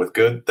evil with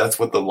good, that's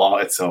what the law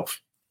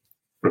itself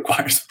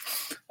requires.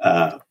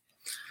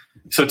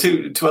 So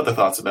two other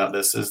thoughts about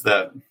this is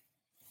that,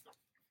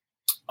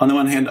 on the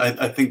one hand,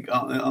 I think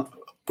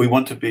we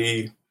want to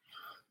be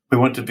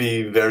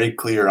very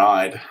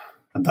clear-eyed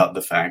about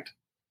the fact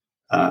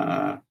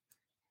that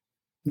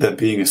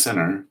being a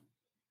sinner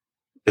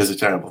is a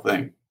terrible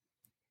thing,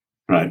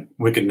 right?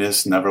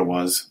 Wickedness never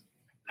was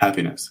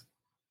happiness.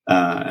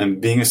 And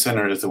being a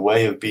sinner is a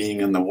way of being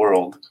in the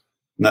world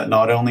that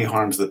not only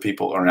harms the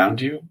people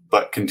around you,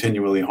 but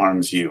continually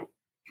harms you,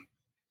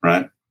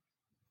 right?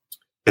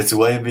 It's a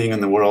way of being in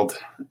the world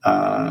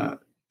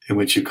in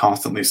which you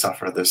constantly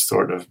suffer this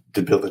sort of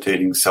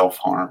debilitating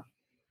self-harm.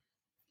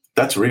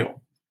 That's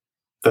real.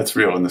 That's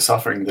real. And the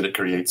suffering that it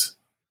creates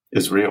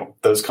is real.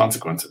 Those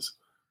consequences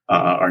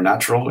are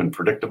natural and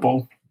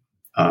predictable.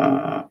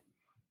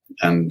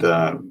 And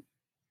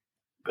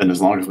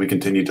as long as we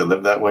continue to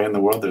live that way in the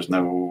world, there's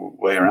no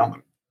way around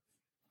them.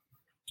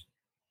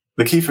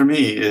 The key for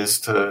me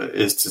is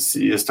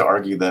to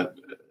argue that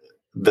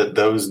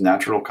those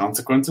natural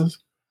consequences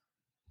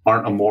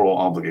aren't a moral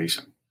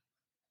obligation.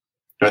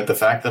 Right? The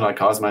fact that I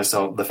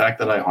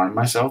harm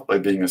myself by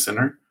being a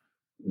sinner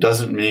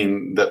doesn't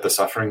mean that the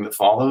suffering that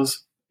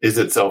follows is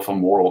itself a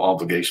moral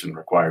obligation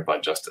required by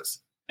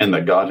justice, and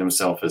that God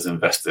himself is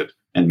invested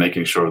in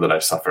making sure that I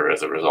suffer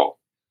as a result.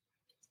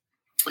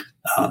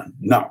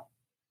 No,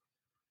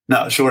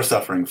 sure,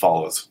 suffering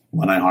follows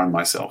when I harm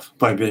myself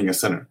by being a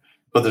sinner,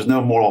 but there's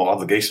no moral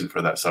obligation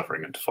for that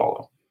suffering to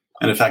follow.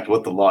 And in fact,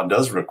 what the law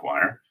does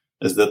require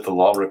is that the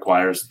law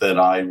requires that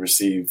I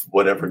receive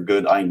whatever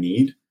good I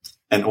need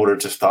in order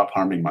to stop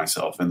harming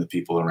myself and the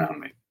people around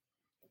me.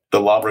 The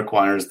law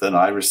requires that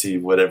I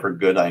receive whatever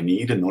good I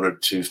need in order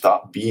to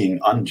stop being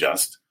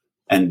unjust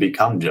and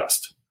become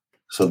just,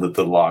 so that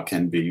the law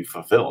can be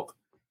fulfilled.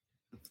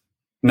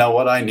 Now,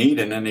 what I need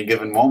in any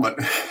given moment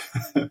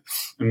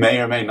may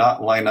or may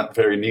not line up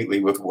very neatly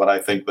with what I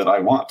think that I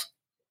want.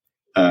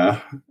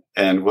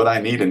 And what I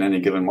need in any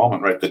given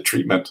moment, right? The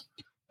treatment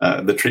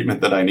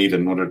that I need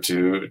in order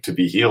to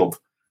be healed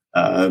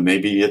may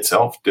be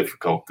itself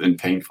difficult and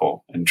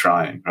painful and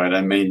trying, right?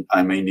 I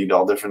may need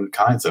all different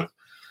kinds of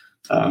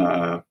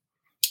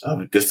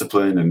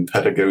discipline and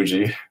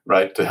pedagogy,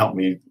 right, to help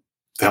me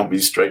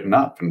straighten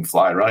up and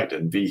fly right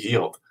and be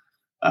healed,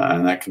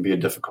 and that can be a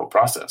difficult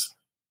process.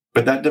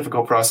 But that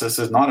difficult process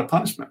is not a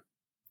punishment,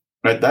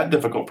 right? That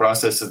difficult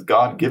process is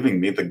God giving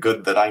me the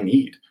good that I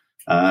need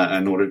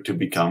in order to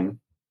become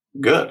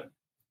good.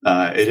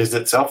 It is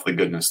itself the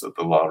goodness that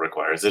the law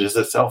requires. It is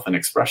itself an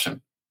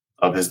expression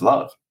of his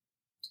love.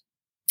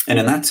 And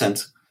in that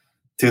sense,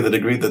 to the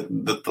degree that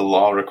the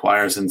law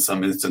requires in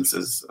some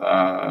instances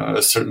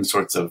certain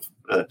sorts of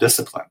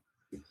discipline,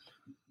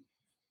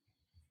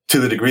 to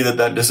the degree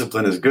that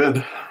discipline is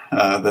good,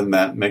 then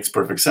that makes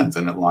perfect sense.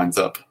 And it lines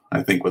up,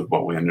 I think, with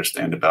what we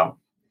understand about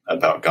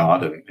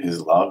God and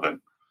his love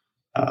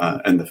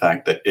and the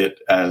fact that it,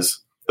 as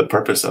the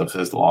purpose of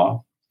his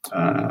law,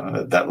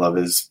 that love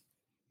is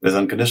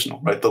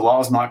unconditional, right? The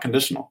law is not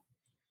conditional.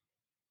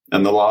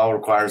 And the law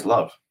requires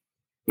love,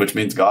 which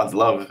means God's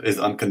love is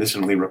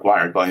unconditionally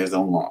required by his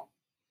own law.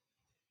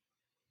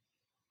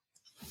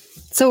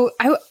 So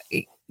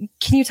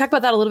can you talk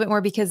about that a little bit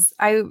more? Because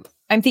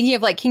I'm thinking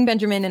of like King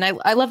Benjamin, and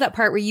I love that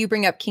part where you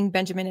bring up King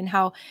Benjamin and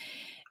how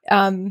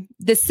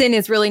the sin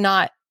is really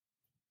not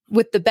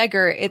with the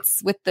beggar,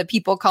 it's with the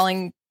people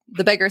calling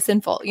the beggar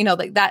sinful. You know,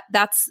 like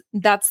that's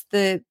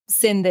the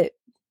sin that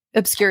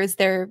obscures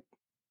their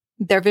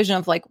vision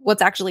of like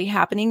what's actually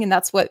happening. And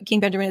that's what King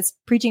Benjamin is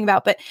preaching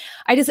about. But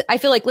I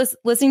feel like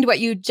listening to what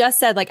you just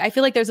said, like, I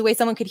feel like there's a way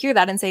someone could hear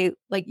that and say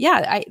like,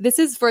 yeah, this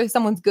is for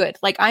someone's good.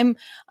 Like I'm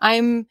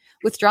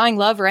withdrawing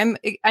love, or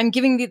I'm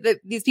giving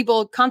these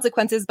people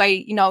consequences by,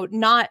 you know,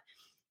 not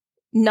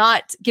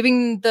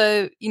giving in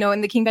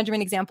the King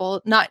Benjamin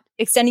example, not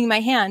extending my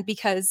hand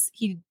because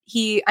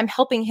I'm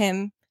helping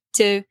him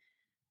to,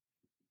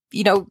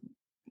 you know,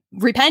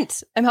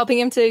 repent. I'm helping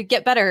him to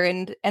get better.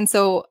 And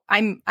so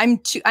I'm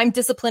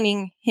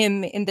disciplining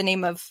him in the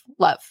name of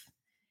love.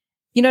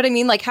 You know what I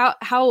mean? Like how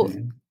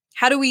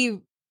do we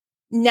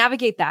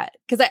navigate that?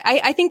 Because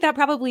I think that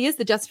probably is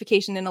the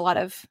justification in a lot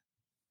of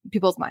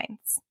people's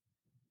minds.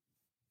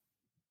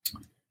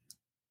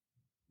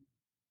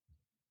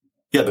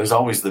 Yeah, there's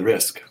always the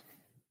risk,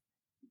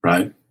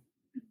 right?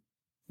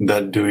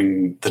 That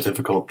doing the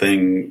difficult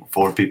thing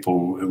for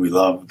people who we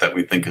love, that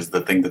we think is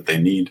the thing that they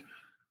need,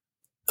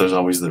 there's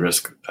always the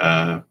risk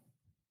that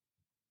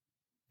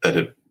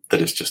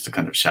it's just a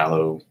kind of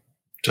shallow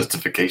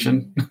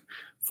justification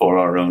for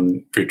our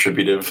own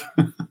retributive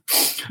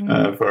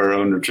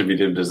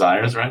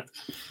desires, right?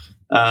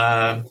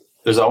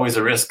 There's always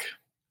a risk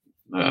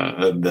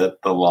that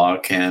the law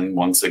can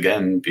once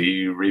again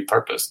be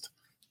repurposed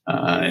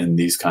in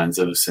these kinds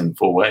of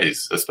sinful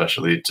ways,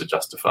 especially to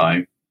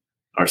justify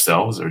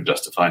ourselves or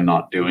justify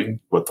not doing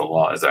what the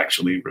law is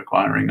actually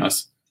requiring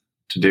us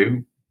to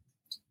do.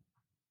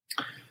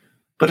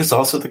 But it's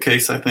also the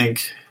case, I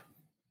think,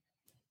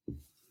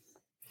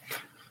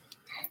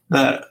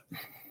 that,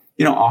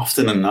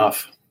 often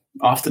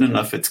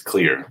enough it's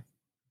clear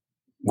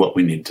what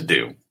we need to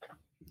do,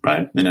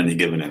 right? In any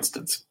given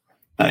instance.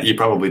 You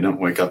probably don't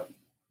wake up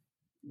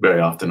very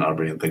often,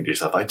 Aubrey, and think to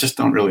yourself, I just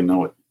don't really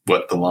know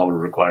what the law would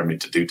require me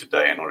to do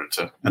today in order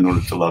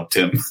to love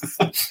Tim.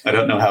 I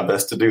don't know how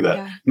best to do that.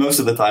 Yeah. Most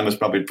of the time it's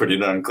probably pretty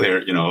darn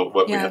clear,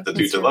 what we have to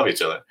do to love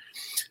each other.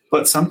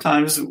 But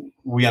sometimes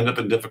we end up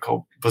in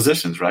difficult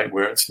positions, right?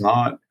 Where it's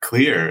not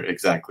clear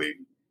exactly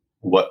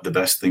what the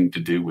best thing to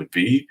do would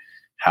be,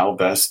 how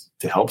best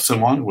to help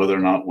someone, whether or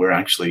not we're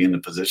actually in a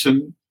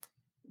position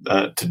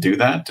to do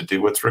that, to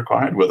do what's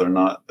required, whether or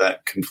not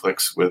that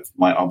conflicts with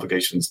my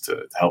obligations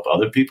to help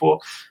other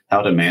people,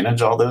 how to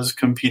manage all those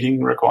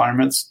competing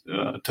requirements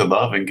to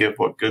love and give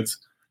what goods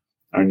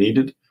are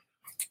needed.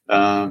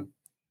 And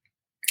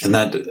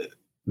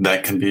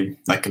that can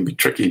be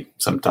tricky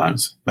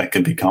sometimes. That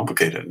can be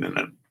complicated,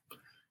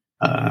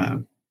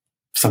 and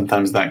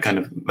sometimes that kind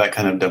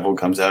of devil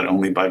comes out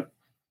only by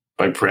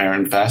prayer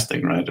and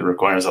fasting, right? It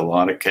requires a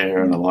lot of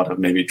care and a lot of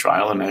maybe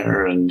trial and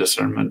error and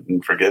discernment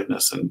and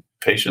forgiveness and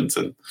patience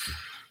and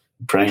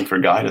praying for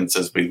guidance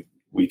as we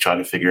try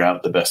to figure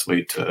out the best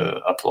way to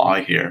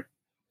apply here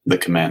the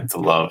command to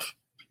love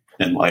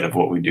in light of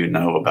what we do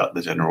know about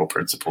the general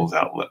principles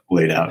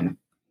laid out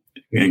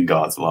in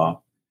God's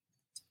law.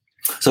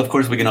 So, of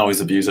course, we can always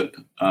abuse it,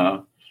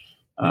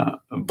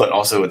 but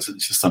also it's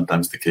just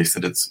sometimes the case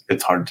that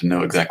it's hard to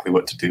know exactly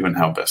what to do and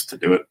how best to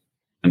do it,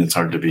 and it's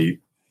hard to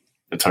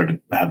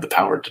have the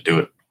power to do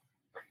it.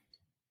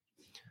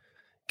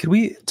 Could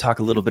we talk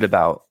a little bit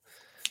about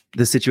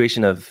the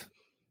situation of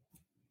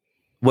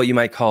what you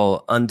might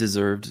call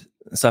undeserved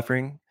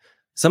suffering?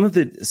 Some of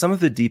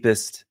the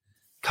deepest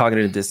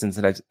cognitive dissonance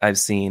that I've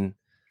seen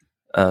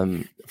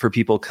for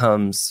people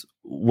comes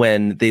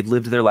when they've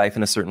lived their life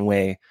in a certain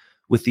way,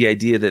 with the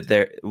idea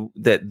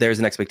that there's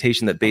an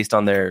expectation that based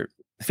on their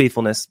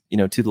faithfulness,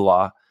 to the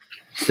law,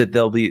 that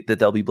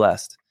they'll be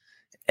blessed.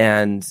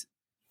 And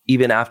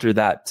even after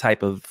that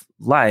type of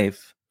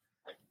life,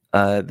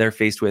 they're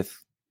faced with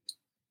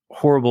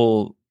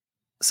horrible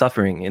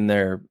suffering in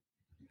their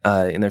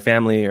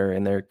family or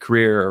in their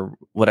career or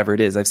whatever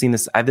it is. I've seen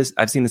this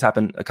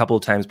happen a couple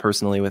of times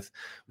personally with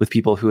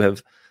people who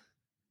have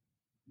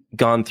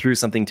gone through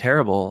something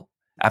terrible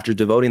after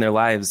devoting their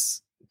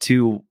lives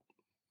to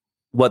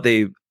what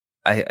they,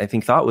 I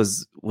think, thought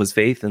was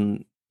faith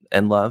and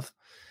love,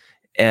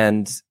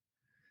 and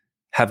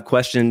have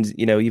questioned,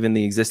 even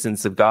the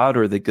existence of God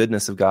or the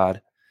goodness of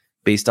God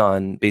based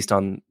on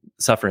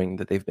suffering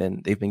that they've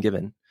been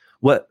given.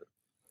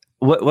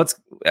 What's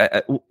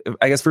I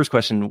guess first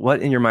question,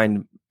 what in your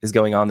mind is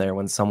going on there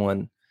when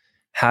someone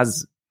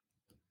has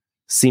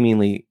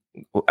seemingly,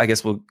 I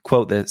guess we'll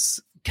quote this,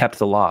 kept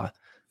the law,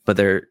 but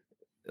they're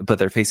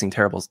facing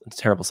terrible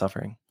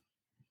suffering?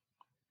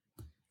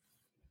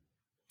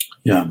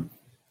 Yeah.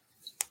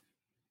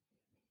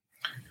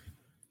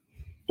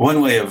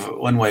 One way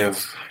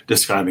of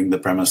describing the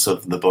premise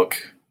of the book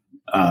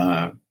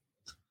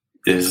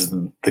is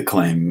the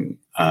claim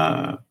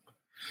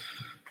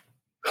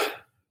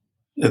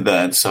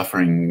that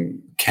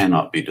suffering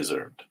cannot be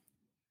deserved.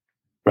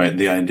 Right?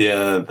 The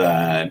idea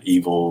that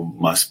evil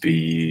must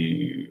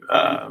be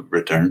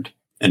returned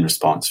in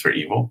response for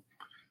evil.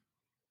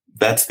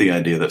 That's the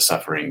idea that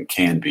suffering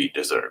can be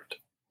deserved.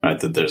 Right,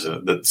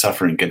 that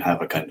suffering can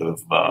have a kind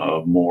of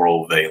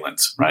moral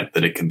valence, right?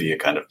 That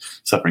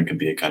suffering can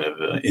be a kind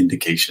of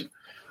indication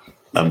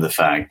of the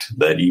fact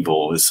that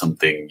evil is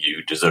something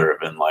you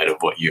deserve in light of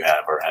what you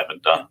have or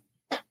haven't done.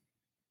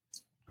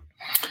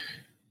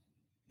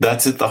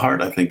 That's at the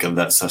heart, I think, of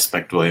that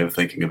suspect way of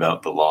thinking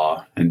about the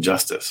law and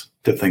justice.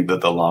 To think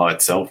that the law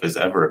itself is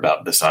ever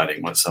about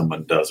deciding what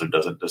someone does or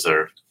doesn't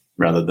deserve,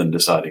 rather than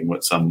deciding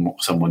what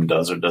someone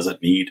does or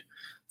doesn't need.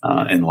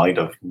 In light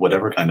of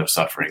whatever kind of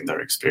suffering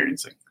they're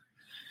experiencing.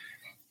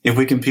 If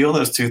we can peel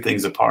those two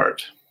things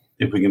apart,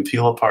 if we can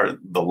peel apart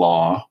the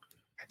law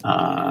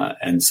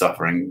and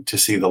suffering to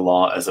see the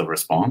law as a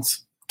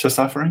response to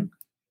suffering,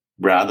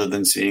 rather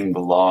than seeing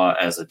the law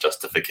as a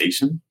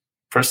justification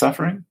for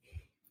suffering,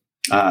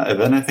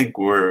 then I think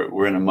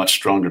we're in a much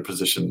stronger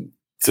position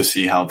to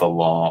see how the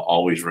law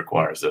always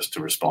requires us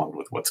to respond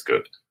with what's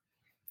good,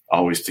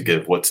 always to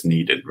give what's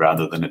needed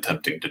rather than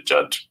attempting to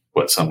judge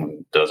what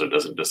someone does or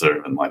doesn't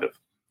deserve in light of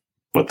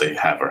what they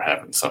have or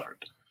haven't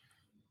suffered.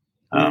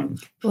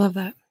 Love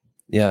that.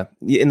 Yeah.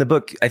 In the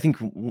book, I think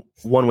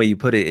one way you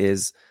put it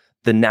is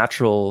the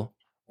natural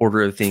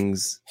order of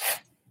things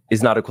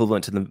is not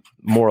equivalent to the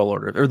moral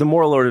order, or the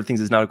moral order of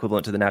things is not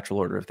equivalent to the natural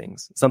order of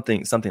things.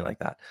 Something like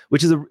that,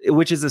 which is a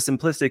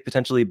simplistic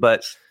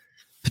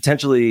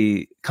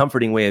potentially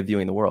comforting way of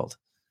viewing the world.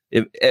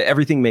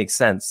 Everything makes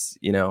sense,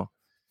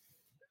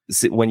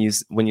 when you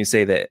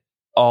say that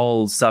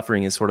all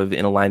suffering is sort of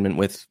in alignment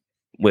with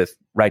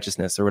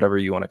righteousness or whatever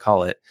you want to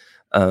call it,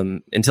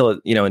 until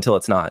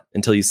it's not,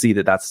 until you see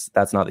that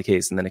that's not the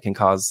case, and then it can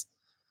cause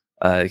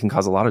a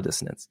lot of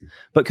dissonance.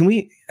 But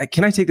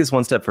can I take this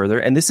one step further?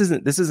 And this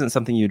isn't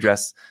something you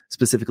address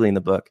specifically in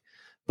the book,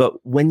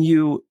 but when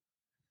you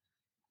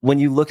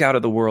look out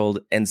at the world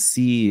and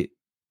see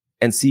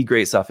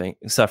great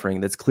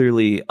suffering that's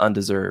clearly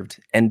undeserved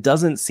and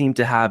doesn't seem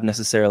to have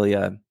necessarily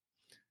a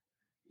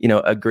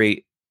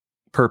great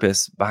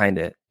purpose behind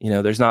it.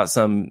 There's not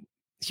some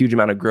huge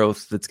amount of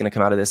growth that's going to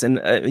come out of this.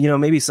 And,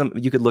 maybe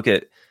you could look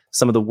at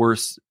some of the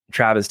worst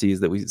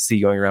travesties that we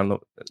see going around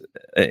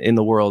in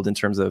the world in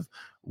terms of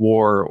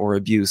war or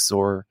abuse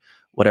or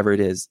whatever it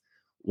is.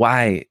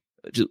 Why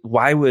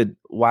would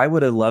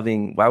a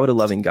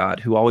loving God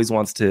who always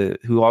wants to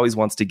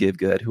give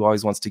good, who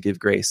always wants to give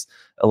grace,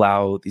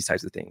 allow these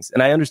types of things?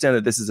 And I understand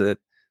that this is a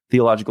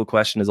theological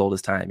question as old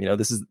as time.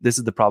 This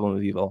is the problem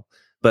of evil.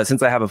 But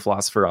since I have a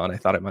philosopher on, I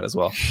thought I might as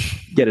well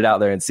get it out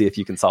there and see if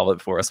you can solve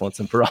it for us once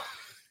and for all.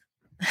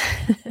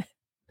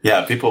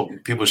 Yeah, people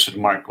should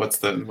mark what's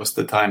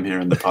the time here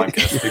in the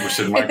podcast. People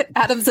should mark.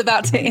 Adam's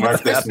about to answer.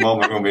 Mark this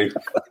moment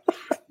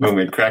when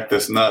we crack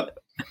this nut.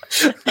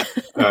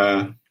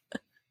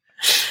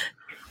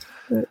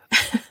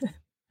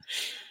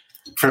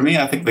 For me,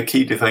 I think the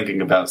key to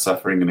thinking about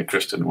suffering in a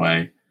Christian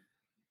way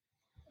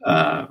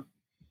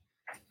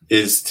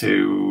is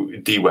to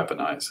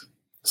de-weaponize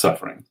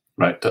suffering,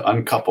 right? To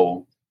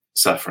uncouple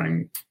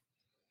suffering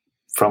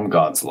from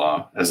God's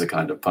law as a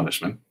kind of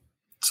punishment,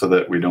 so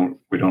that we don't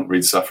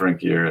read suffering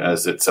here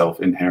as itself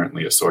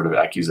inherently a sort of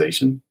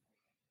accusation,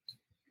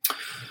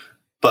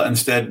 but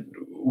instead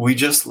we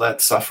just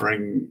let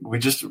suffering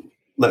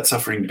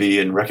be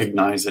and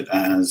recognize it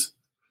as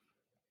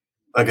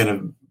a kind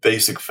of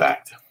basic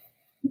fact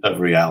of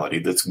reality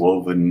that's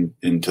woven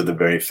into the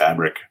very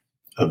fabric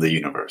of the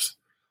universe,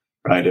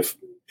 right?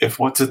 If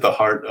what's at the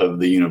heart of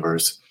the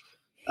universe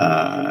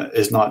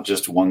is not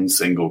just one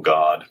single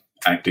God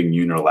acting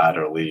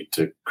unilaterally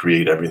to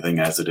create everything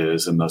as it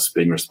is and thus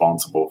being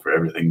responsible for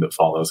everything that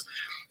follows,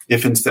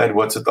 if instead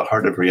what's at the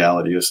heart of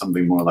reality is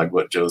something more like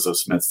what Joseph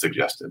Smith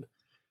suggested,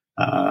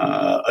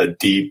 a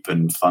deep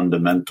and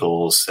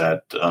fundamental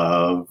set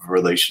of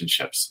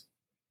relationships,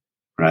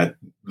 right?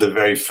 The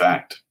very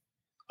fact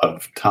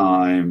of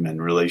time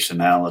and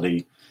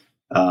relationality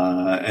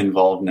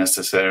involve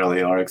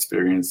necessarily our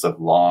experience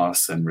of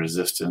loss and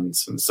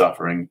resistance and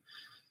suffering.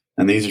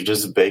 And these are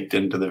just baked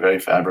into the very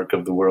fabric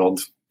of the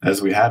world as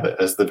we have it,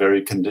 as the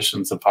very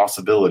conditions of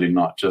possibility,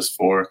 not just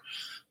for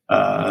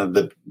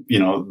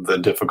the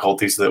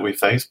difficulties that we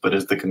face, but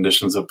as the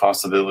conditions of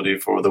possibility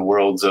for the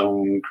world's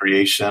own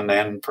creation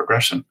and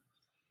progression.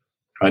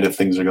 Right? If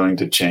things are going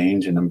to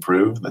change and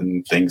improve,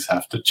 then things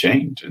have to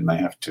change, and they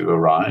have to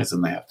arise,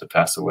 and they have to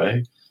pass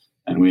away,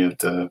 and we have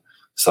to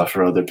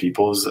suffer other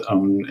people's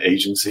own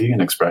agency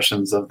and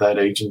expressions of that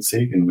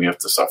agency, and we have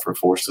to suffer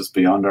forces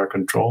beyond our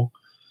control.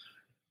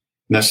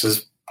 And this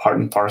is part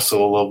and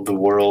parcel of the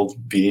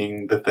world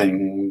being the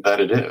thing that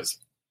it is.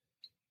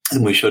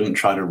 And we shouldn't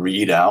try to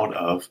read out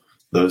of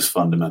those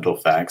fundamental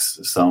facts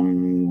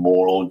some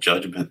moral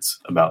judgments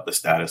about the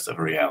status of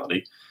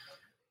reality,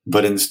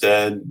 but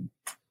instead,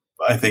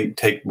 I think,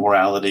 take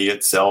morality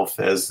itself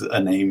as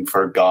a name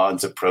for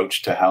God's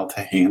approach to how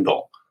to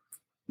handle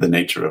the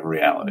nature of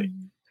reality.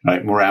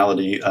 Right?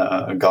 Morality,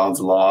 God's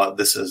law,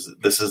 this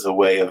is a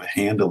way of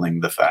handling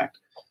the fact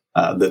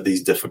that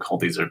these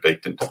difficulties are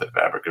baked into the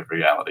fabric of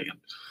reality.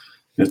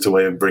 And it's a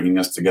way of bringing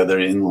us together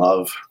in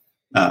love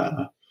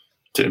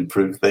to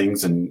improve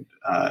things and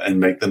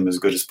make them as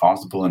good as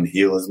possible and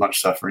heal as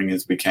much suffering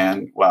as we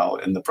can, while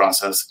in the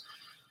process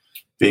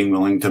being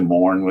willing to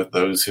mourn with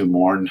those who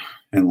mourn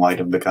in light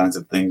of the kinds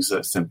of things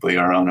that simply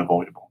are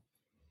unavoidable.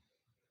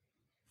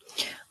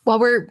 While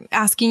we're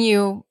asking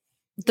you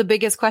the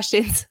biggest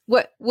questions,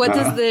 what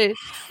does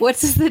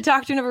the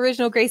doctrine of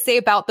original grace say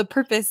about the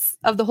purpose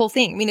of the whole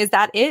thing? I mean, is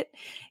that it?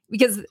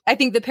 Because I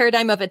think the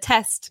paradigm of a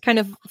test kind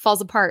of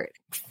falls apart.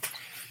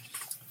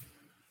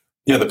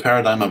 Yeah, the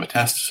paradigm of a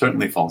test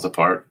certainly falls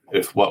apart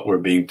if what we're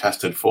being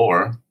tested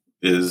for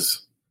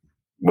is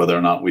whether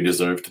or not we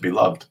deserve to be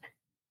loved.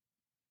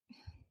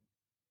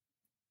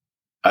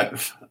 I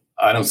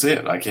don't see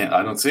it. I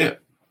don't see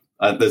it.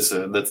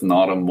 That's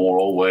not a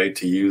moral way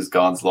to use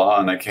God's law,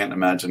 and I can't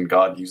imagine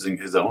God using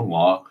his own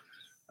law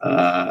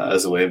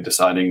as a way of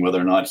deciding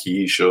whether or not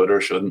he should or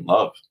shouldn't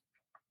love.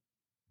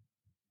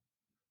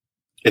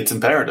 It's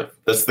imperative.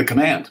 That's the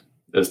command,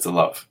 is to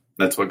love.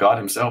 That's what God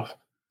himself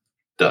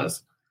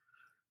does.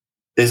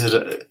 Is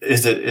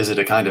it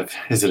a kind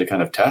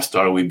of test?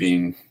 Are we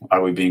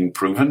being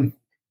proven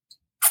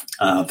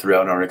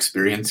throughout our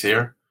experience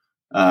here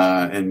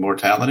in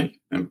mortality,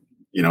 and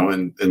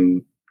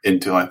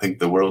into, I think,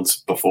 the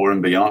worlds before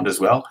and beyond as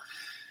well?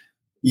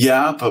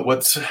 Yeah, but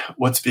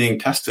what's being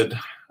tested,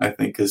 I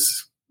think,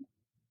 is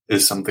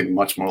something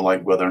much more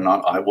like whether or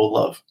not I will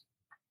love.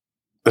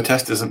 The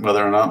test isn't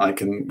whether or not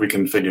we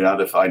can figure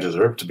out if I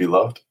deserve to be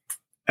loved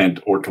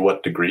or to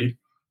what degree.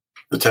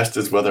 The test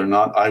is whether or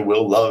not I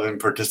will love and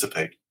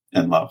participate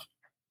in love.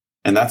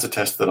 And that's a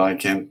test that I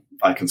can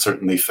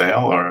certainly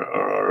fail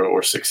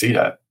or succeed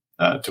at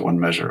to one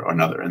measure or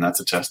another. And that's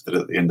a test that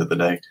at the end of the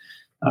day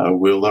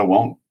will or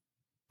won't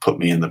put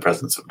me in the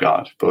presence of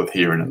God, both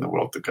here and in the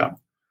world to come.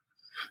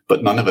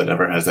 But none of it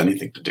ever has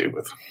anything to do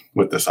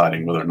with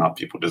deciding whether or not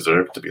people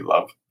deserve to be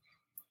loved,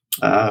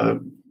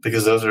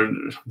 because those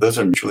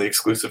are mutually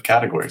exclusive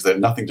categories. They have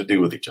nothing to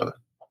do with each other.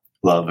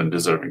 Love and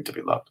deserving to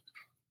be loved.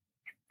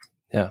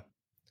 Yeah.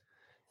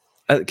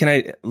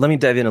 Let me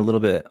dive in a little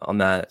bit on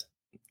that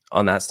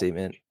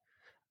statement.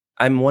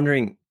 I'm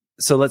wondering.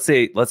 So let's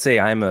say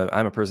I'm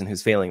a person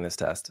who's failing this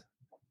test.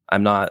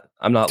 I'm not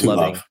To loving.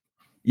 love.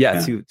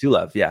 Yeah, to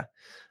love. Yeah.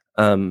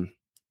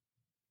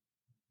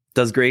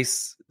 Does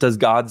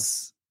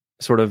God's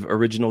sort of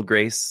original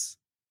grace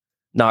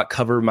not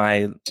cover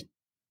my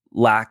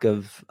lack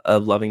of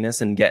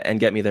lovingness and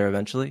get me there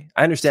eventually?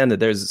 I understand that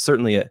there's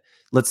certainly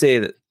let's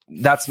say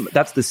that's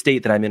the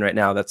state that I'm in right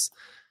now. That's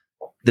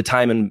the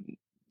time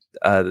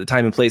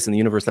and place in the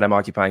universe that I'm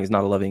occupying is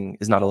not a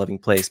loving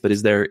place. But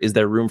is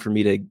there room for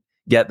me to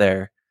get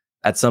there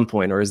at some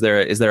point, or is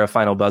there a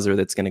final buzzer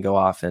that's going to go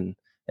off and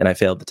I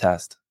failed the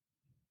test?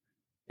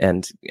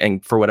 And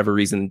for whatever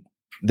reason,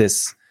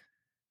 this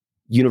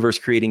universe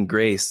creating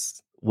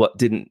grace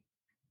didn't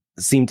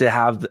seem to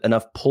have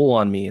enough pull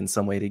on me in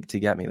some way to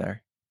get me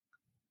there.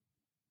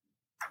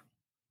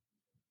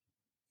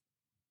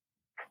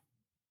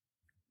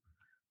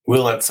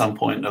 Will at some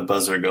point a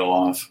buzzer go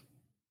off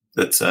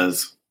that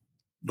says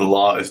the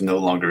law is no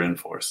longer in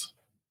force?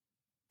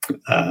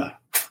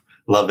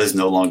 Love is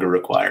no longer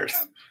required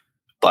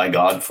by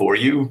God for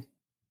you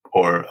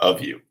or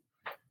of you?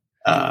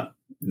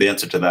 The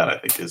answer to that, I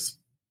think, is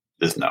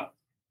no.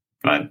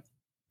 Right?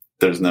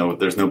 There's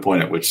no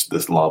point at which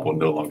this law will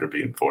no longer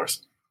be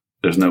enforced.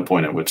 There's no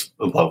point at which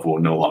love will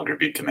no longer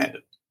be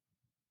commanded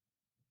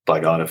by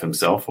God of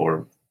himself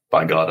or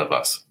by God of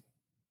us.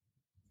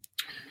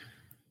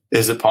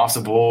 Is it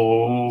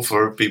possible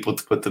for people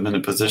to put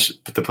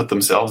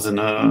themselves in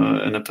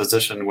a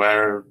position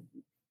where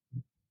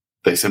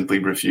they simply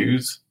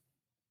refuse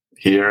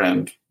here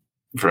and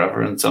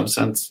forever, in some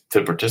sense,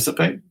 to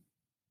participate?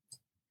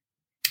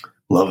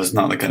 Love is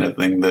not the kind of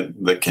thing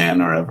that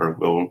can or ever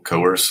will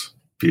coerce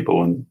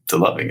people into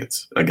loving.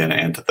 It's, again,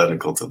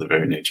 antithetical to the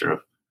very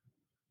nature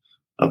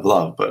of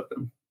love.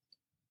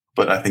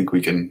 But I think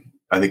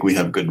we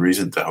have good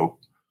reason to hope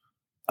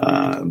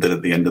that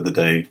at the end of the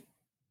day,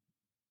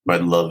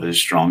 right, love is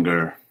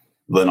stronger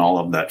than all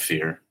of that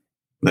fear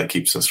that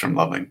keeps us from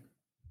loving.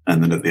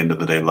 And then at the end of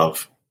the day,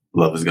 love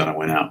is going to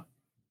win out.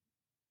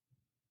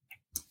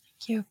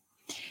 Thank you.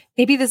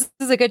 Maybe this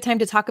is a good time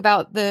to talk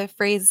about the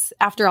phrase,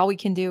 after all we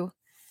can do.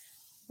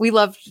 We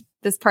loved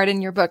this part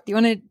in your book.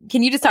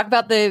 Can you just talk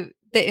about the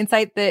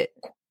insight that,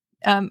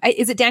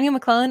 is it Daniel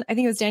McClellan? I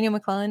think it was Daniel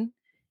McClellan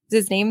is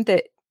his name,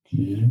 that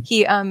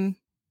he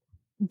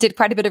did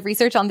quite a bit of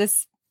research on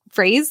this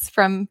phrase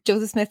from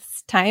Joseph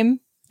Smith's time.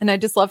 And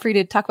I'd just love for you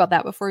to talk about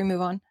that before we move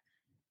on.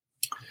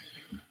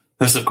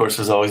 This, of course,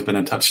 has always been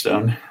a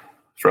touchstone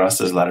for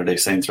us as Latter-day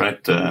Saints,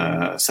 right? 2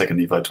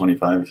 Nephi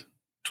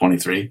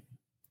 25:23.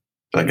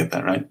 Did I get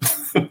that right?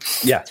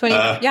 Yeah.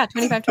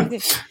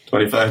 25:23.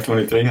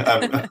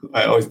 25:23.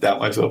 I always doubt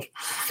myself.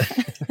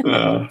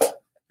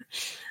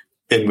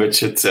 In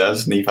which it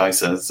says, Nephi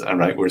says, all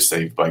right, we're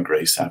saved by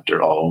grace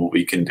after all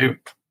we can do.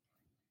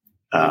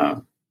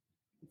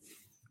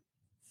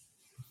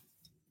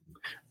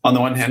 On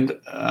the one hand,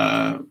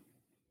 I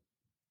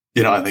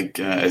think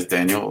as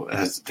Daniel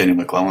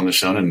McClellan has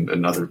shown,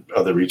 and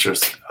other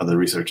research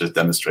has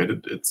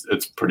demonstrated,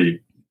 it's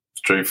pretty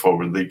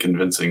straightforwardly,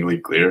 convincingly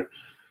clear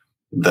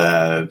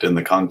that in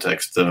the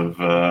context of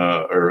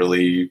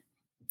early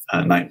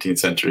 19th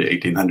century,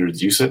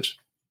 1800s usage,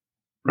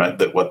 right,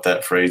 that what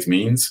that phrase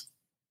means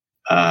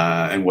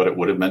and what it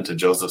would have meant to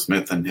Joseph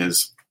Smith and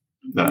his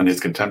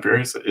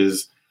contemporaries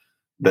is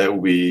that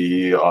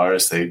we are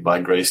saved by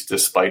grace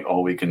despite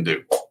all we can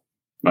do.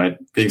 Right?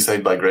 Being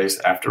saved by grace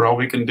after all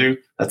we can do,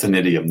 that's an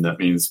idiom. That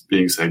means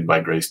being saved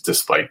by grace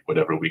despite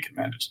whatever we can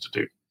manage to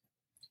do.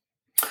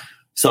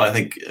 So I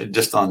think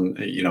just on,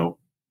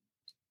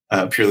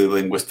 purely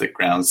linguistic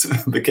grounds,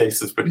 the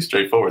case is pretty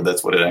straightforward.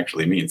 That's what it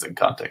actually means in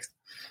context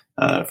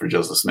for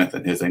Joseph Smith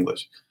and his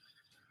English.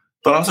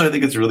 But also I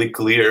think it's really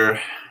clear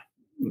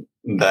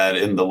that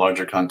in the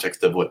larger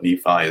context of what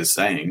Nephi is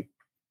saying,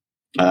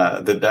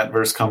 that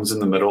verse comes in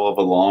the middle of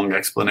a long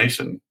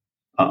explanation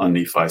on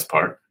Nephi's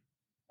part.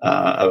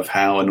 Of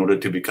how, in order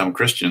to become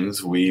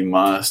Christians, we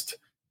must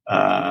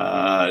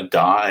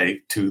die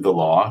to the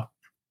law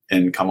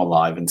and come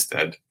alive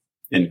instead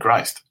in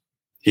Christ.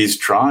 He's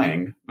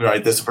trying,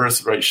 right? This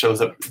verse, right, shows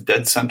up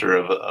dead center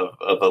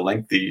of a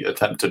lengthy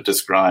attempt to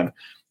describe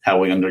how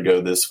we undergo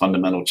this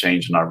fundamental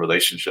change in our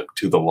relationship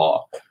to the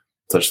law,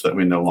 such that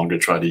we no longer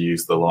try to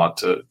use the law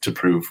to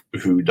prove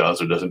who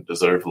does or doesn't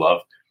deserve love,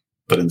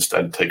 but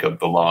instead take up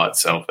the law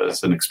itself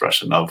as an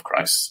expression of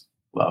Christ's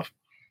love.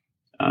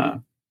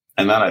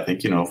 And that, I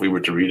think, if we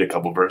were to read a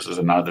couple verses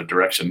in either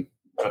direction,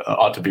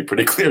 ought to be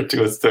pretty clear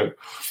to us too.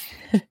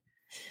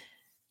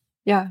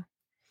 Yeah.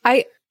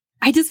 I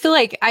I just feel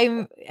like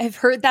I've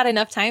heard that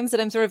enough times that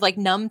I'm sort of like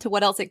numb to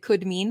what else it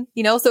could mean,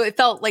 so it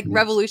felt like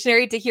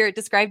revolutionary to hear it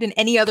described in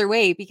any other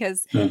way,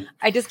 because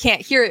I just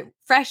can't hear it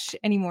fresh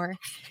anymore.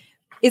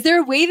 Is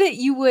there a way that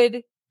you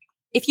would,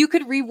 if you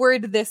could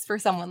reword this for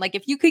someone, like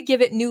if you could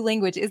give it new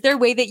language, is there a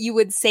way that you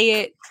would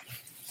say it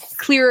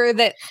clearer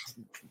that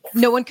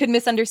no one could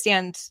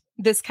misunderstand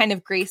this kind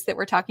of grace that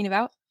we're talking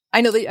about?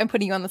 I know that I'm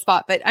putting you on the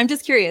spot, but I'm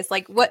just curious,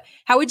 like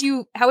how would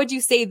you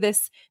say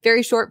this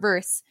very short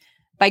verse,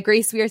 by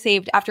grace we are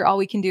saved after all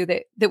we can do,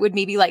 that would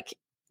maybe like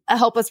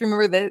help us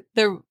remember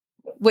the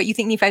what you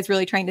think Nephi is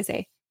really trying to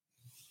say?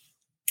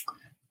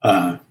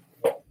 How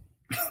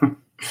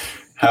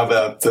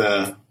about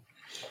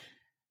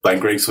by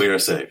grace we are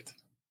saved?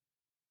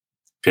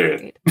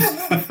 Period.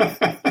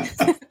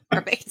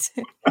 Perfect.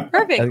 I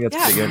think that's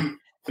pretty good.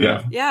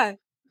 Yeah.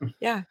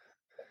 Yeah.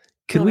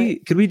 Could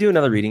we do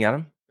another reading,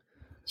 Adam?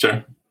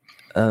 Sure.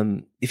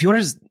 If you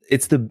want to,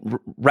 it's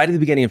right at the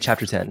beginning of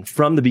chapter 10,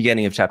 from the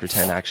beginning of chapter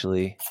 10,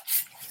 actually.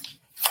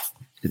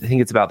 I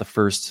think it's about the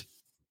first,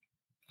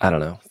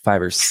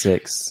 5 or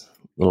 6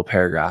 little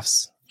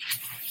paragraphs,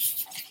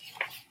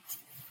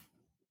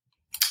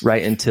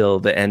 right until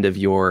the end of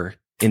your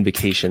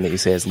invocation that you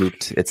say has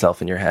looped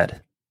itself in your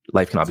head.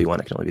 Life cannot be won,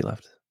 it can only be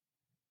loved.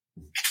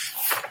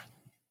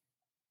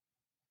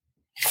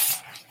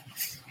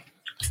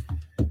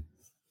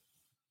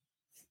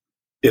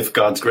 If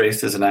God's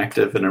grace is an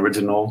active and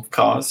original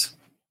cause,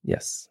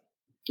 yes,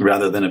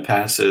 rather than a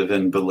passive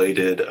and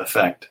belated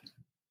effect,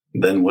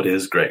 then what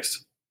is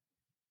grace?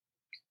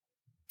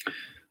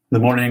 The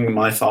morning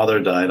my father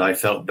died, I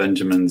felt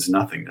Benjamin's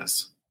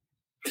nothingness.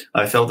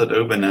 I felt it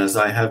open, as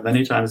I have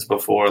many times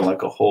before,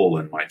 like a hole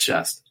in my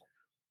chest.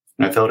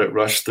 I felt it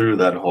rush through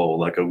that hole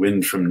like a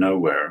wind from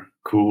nowhere,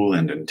 cool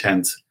and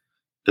intense,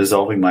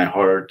 dissolving my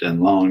heart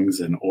and lungs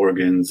and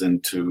organs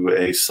into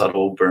a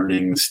subtle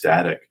burning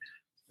static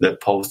that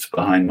pulsed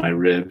behind my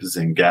ribs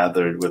and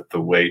gathered with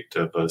the weight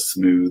of a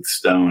smooth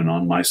stone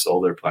on my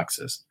solar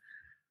plexus.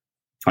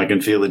 I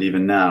can feel it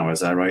even now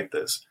as I write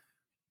this.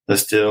 The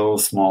still,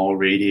 small,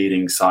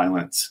 radiating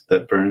silence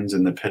that burns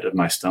in the pit of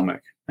my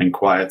stomach and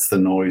quiets the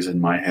noise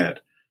in my head,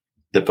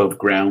 that both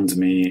grounds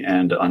me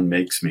and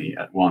unmakes me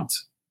at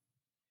once.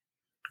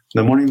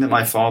 The morning that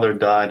my father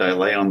died, I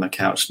lay on the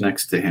couch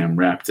next to him,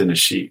 wrapped in a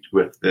sheet,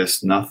 with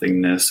this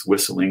nothingness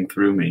whistling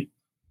through me.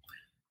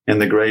 In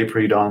the gray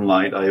pre-dawn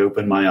light, I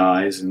opened my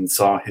eyes and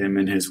saw him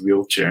in his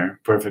wheelchair,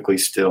 perfectly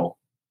still.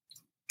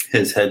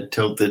 His head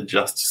tilted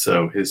just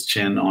so, his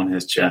chin on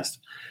his chest,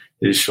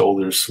 his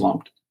shoulders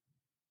slumped.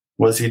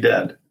 Was he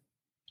dead?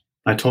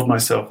 I told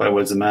myself I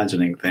was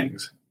imagining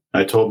things.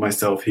 I told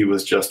myself he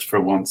was just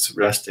for once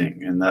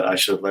resting and that I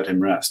should let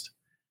him rest.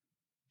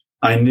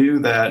 I knew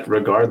that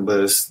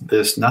regardless,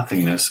 this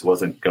nothingness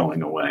wasn't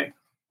going away.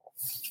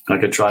 I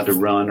could try to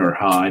run or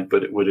hide,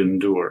 but it would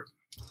endure.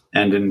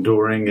 And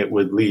enduring, it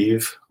would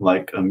leave,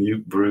 like a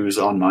mute bruise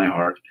on my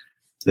heart,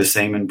 the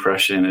same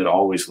impression it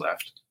always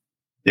left.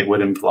 It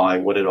would imply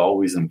what it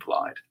always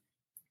implied.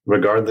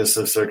 Regardless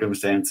of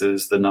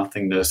circumstances, the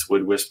nothingness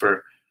would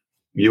whisper,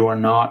 "You are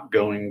not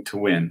going to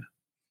win."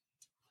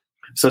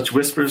 Such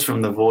whispers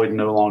from the void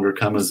no longer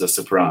come as a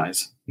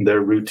surprise.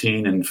 They're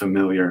routine and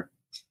familiar.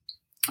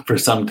 For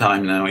some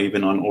time now,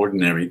 even on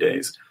ordinary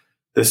days,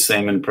 this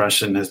same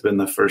impression has been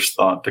the first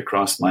thought to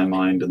cross my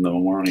mind in the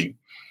morning,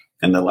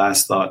 and the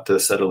last thought to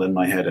settle in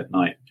my head at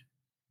night.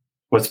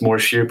 What's more,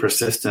 sheer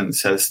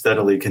persistence has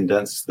steadily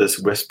condensed this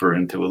whisper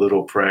into a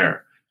little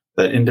prayer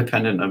that,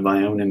 independent of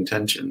my own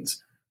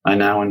intentions, I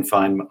now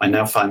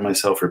find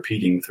myself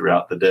repeating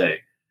throughout the day.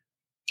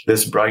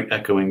 This bright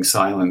echoing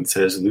silence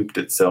has looped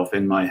itself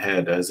in my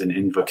head as an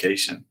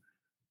invocation.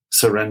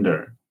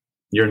 Surrender.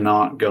 You're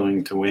not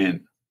going to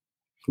win.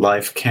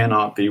 Life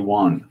cannot be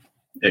won.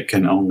 It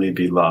can only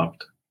be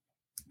loved.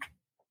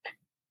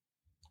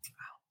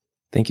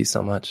 Thank you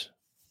so much.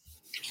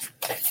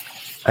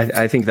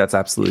 I think that's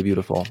absolutely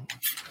beautiful.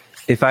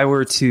 If I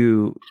were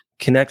to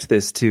connect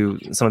this to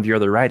some of your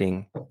other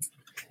writing,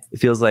 it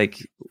feels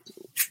like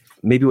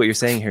maybe what you're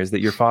saying here is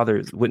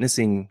that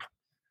witnessing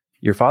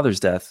your father's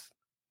death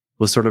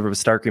was sort of a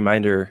stark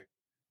reminder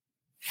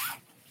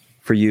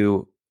for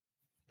you,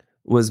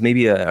 was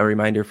maybe a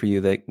reminder for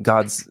you that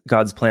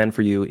God's plan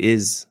for you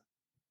is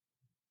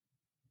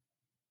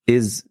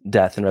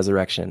death and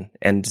resurrection,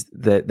 and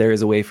that there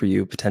is a way for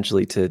you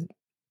potentially to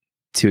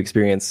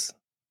experience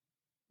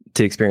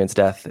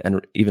death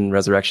and even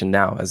resurrection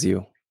now as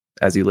you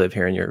live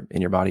here in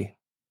your body.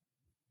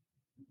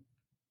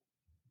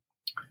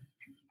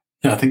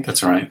 Yeah, I think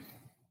that's right.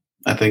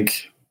 I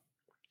think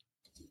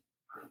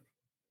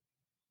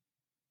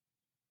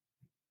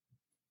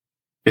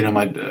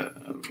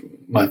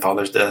my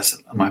father's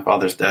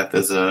death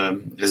is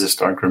a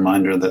stark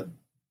reminder that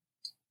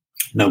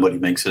nobody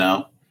makes it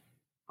out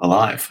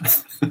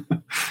alive,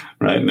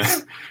 right?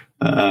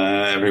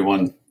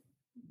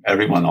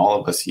 Everyone,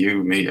 all of us,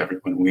 you, me,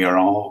 everyone, we are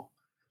all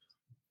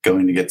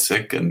going to get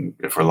sick, and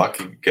if we're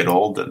lucky, get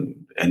old,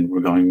 and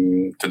we're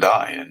going to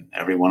die, and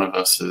every one of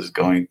us is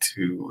going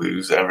to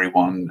lose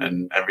everyone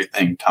and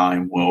everything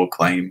time will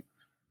claim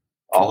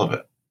all of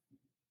it.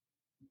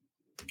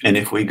 And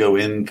if we go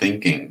in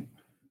thinking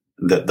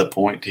that the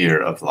point here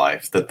of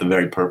life, that the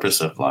very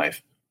purpose of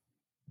life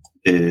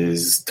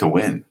is to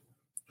win,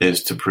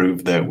 is to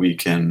prove that we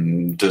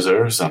can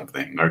deserve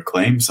something or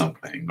claim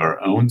something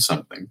or own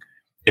something,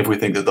 if we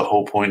think that the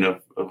whole point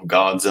of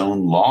God's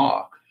own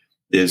law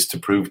is to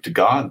prove to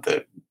God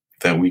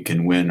that we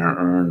can win or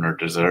earn or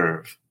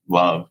deserve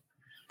love,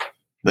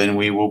 then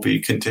we will be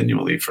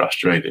continually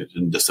frustrated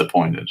and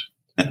disappointed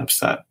and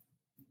upset,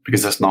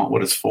 because that's not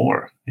what it's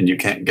for. And you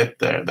can't get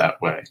there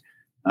that way.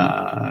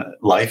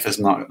 Life is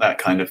not that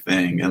kind of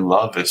thing, and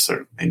love is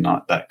certainly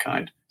not that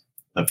kind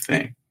of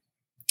thing.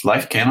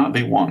 Life cannot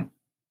be won.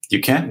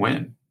 You can't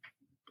win,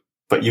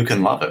 but you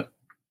can love it.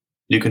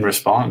 You can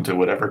respond to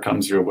whatever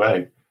comes your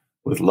way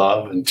with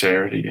love and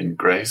charity and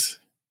grace.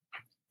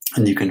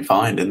 And you can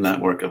find in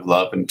that work of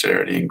love and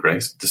charity and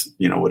grace, just,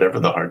 whatever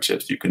the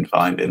hardships, you can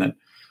find in it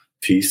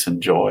peace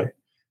and joy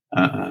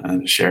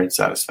and shared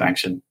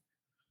satisfaction.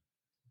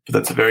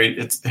 But that's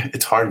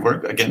it's hard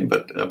work again,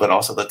 but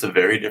also that's a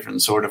very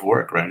different sort of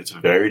work, right? It's a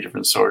very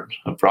different sort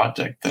of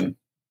project than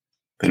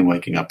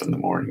waking up in the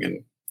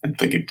morning and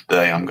thinking,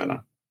 today I'm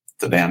gonna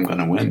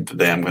win.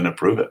 Today I'm gonna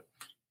prove it.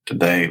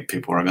 Today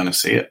people are gonna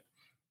see it.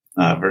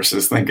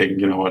 Versus thinking,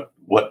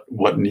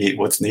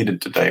 what's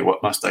needed today?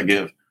 What must I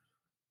give?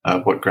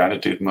 What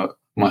gratitude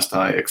must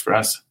I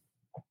express?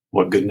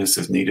 What goodness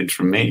is needed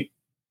from me?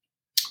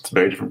 It's a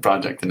very different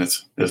project, and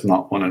it's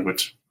not one in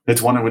which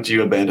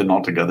you abandon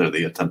altogether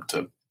the attempt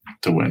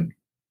to win.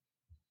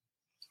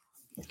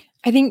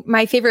 I think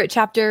my favorite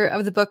chapter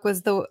of the book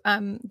was the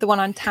one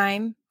on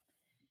time,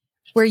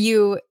 where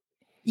you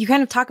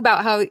kind of talk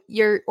about how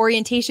your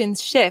orientation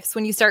shifts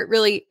when you start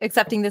really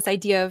accepting this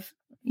idea of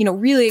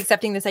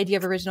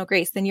original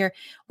grace. Then your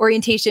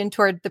orientation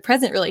toward the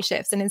present really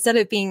shifts, and instead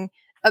of being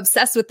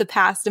obsessed with the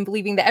past and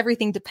believing that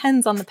everything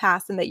depends on the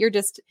past and that you're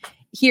just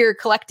here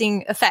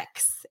collecting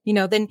effects,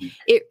 then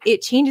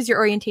it changes your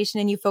orientation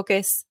and you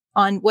focus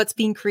on what's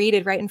being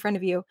created right in front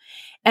of you.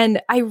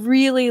 And I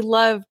really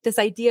love this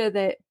idea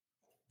that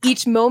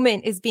each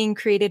moment is being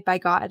created by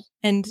God.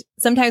 And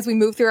sometimes we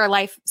move through our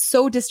life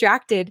so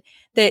distracted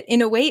that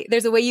in a way,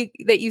 there's a way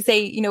that you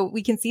say,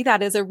 we can see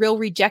that as a real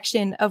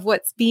rejection of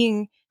what's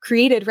being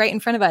created right in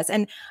front of us.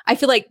 And I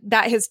feel like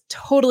that has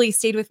totally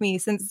stayed with me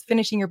since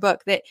finishing your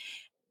book, that,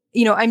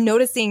 I'm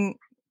noticing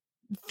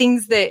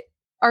things that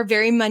are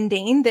very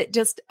mundane that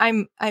just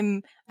I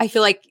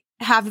feel like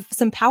have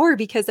some power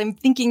because I'm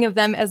thinking of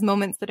them as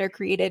moments that are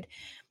created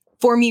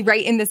for me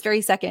right in this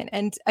very second.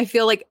 And I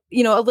feel like,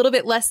 a little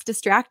bit less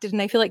distracted.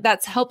 And I feel like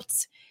that's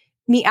helped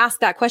me ask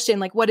that question,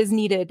 like what is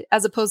needed,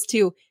 as opposed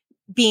to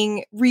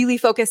being really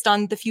focused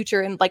on the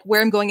future and like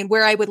where I'm going and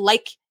where I would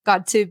like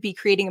God to be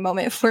creating a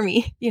moment for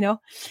me,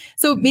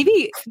 So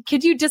maybe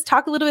could you just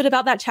talk a little bit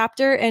about that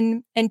chapter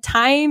and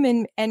time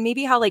and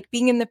maybe how like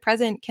being in the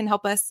present can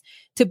help us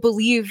to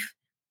believe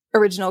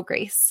original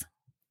grace?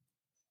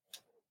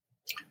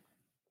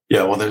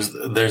 Yeah, well, there's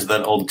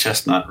that old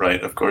chestnut,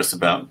 right? Of course,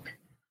 about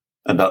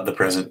the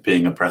present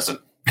being a present.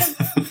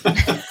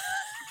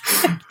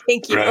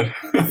 Thank you. Right?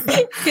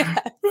 Yeah.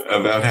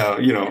 About how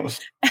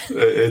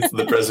it's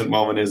the present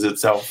moment is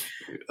itself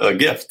a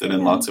gift, and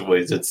in lots of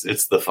ways,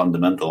 it's the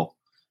fundamental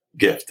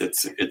gift.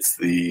 It's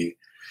the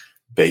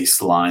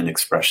baseline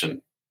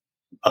expression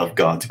of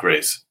God's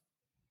grace,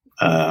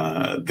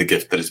 the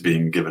gift that is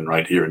being given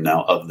right here and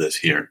now, of this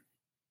here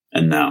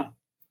and now.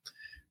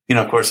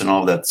 Of course, and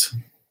all that's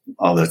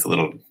a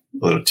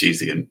little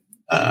cheesy and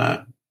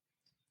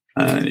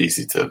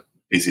easy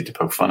to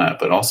poke fun at,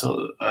 but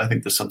also I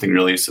think there's something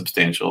really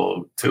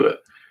substantial to it.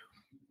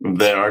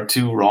 There are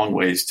two wrong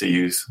ways to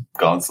use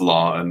God's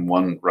law and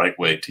one right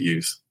way to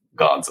use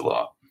God's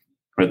law.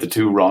 Right? The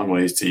two wrong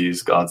ways to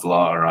use God's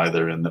law are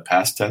either in the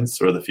past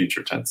tense or the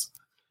future tense.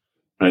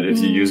 Right? If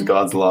you use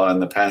God's law in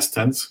the past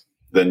tense,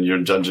 then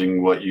you're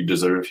judging what you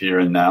deserve here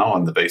and now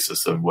on the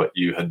basis of what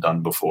you had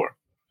done before.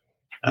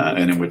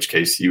 And in which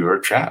case you are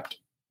trapped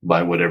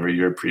by whatever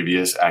your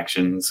previous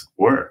actions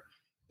were.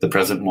 The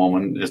present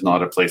moment is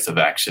not a place of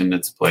action,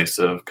 it's a place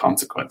of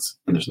consequence.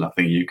 And there's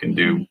nothing you can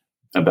do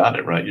about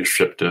it, right? You're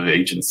stripped of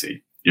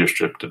agency. You're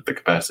stripped of the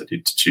capacity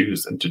to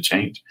choose and to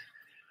change.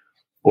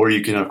 Or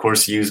you can, of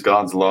course, use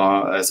God's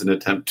law as an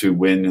attempt to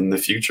win in the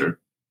future,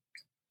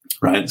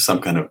 right? Some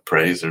kind of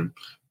praise or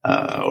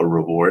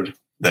reward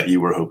that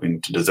you were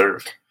hoping to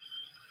deserve.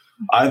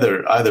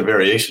 Either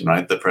variation,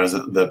 right?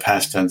 The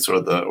past tense or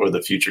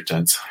the future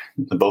tense.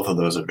 Both of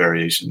those are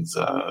variations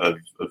of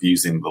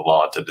using the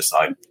law to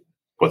decide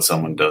what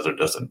someone does or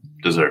doesn't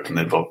deserve, and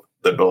they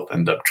both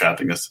end up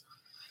trapping us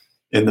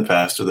in the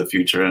past or the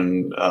future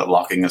and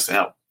locking us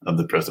out of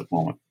the present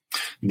moment.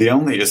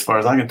 As far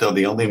as I can tell,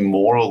 the only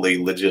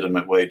morally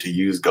legitimate way to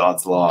use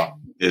God's law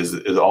is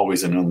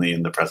always and only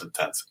in the present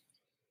tense.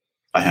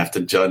 I have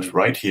to judge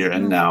right here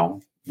and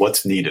now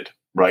what's needed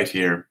right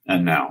here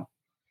and now.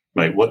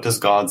 Right? What does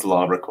God's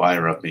law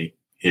require of me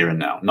here and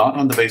now? Not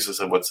on the basis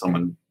of what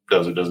someone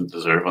does or doesn't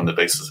deserve, on the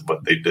basis of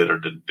what they did or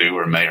didn't do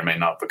or may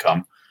not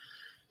become,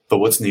 but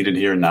what's needed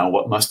here and now.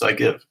 What must I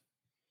give?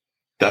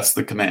 That's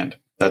the command.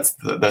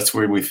 That's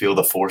where we feel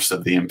the force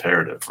of the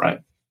imperative, right?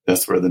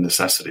 That's where the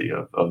necessity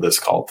of this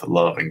call to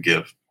love and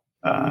give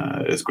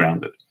is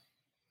grounded.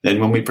 And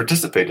when we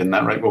participate in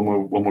that, right, when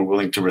we're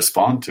willing to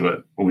respond to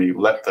it, when we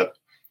let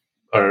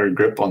our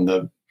grip on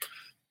the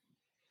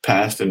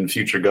past and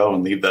future go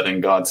and leave that in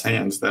God's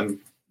hands, then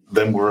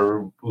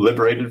we're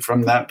liberated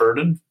from that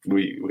burden.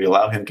 We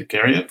allow him to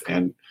carry it,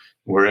 and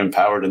we're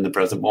empowered in the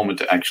present moment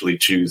to actually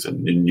choose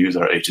and use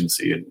our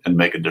agency and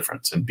make a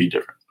difference and be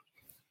different.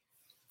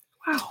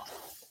 Wow.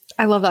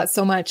 I love that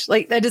so much.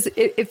 Like that just,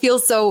 it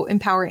feels so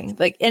empowering.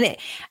 Like, and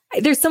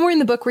there's somewhere in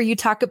the book where you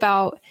talk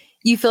about,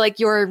 you feel like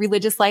your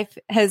religious life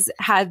has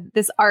had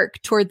this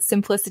arc towards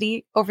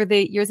simplicity over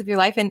the years of your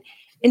life. And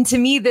to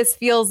me, this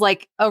feels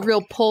like a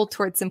real pull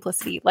towards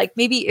simplicity. Like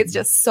maybe it's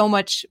just so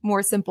much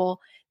more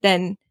simple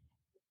than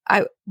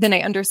I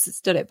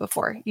understood it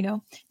before, you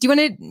know? Do you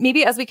want to,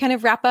 maybe as we kind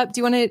of wrap up, do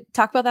you want to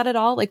talk about that at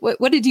all? Like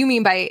what did you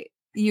mean by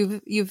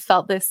you've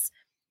felt this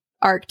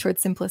arc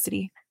towards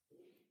simplicity?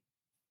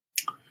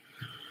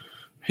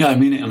 Yeah, I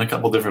mean it in a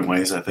couple different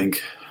ways. I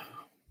think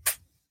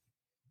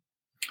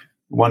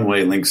one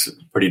way links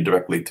pretty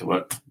directly to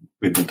what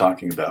we've been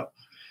talking about.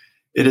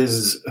 It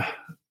is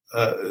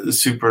a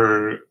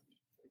super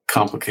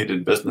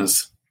complicated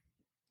business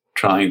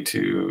trying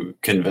to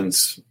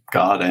convince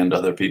God and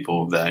other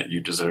people that you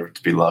deserve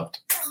to be loved.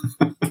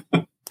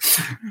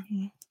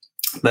 Mm-hmm.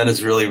 That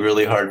is really,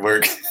 really hard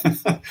work.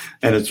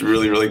 And it's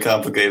really, really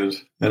complicated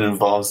and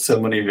involves so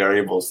many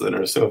variables that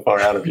are so far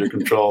out of your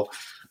control,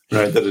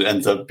 right, that it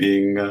ends up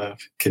being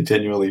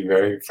continually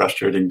very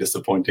frustrating,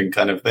 disappointing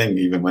kind of thing,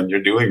 even when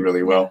you're doing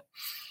really well.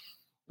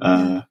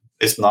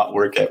 It's not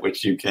work at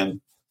which you can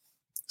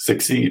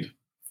succeed.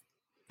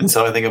 And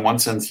so I think in one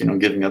sense,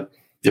 giving up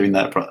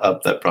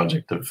that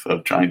project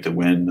of trying to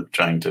win, of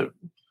trying to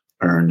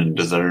earn and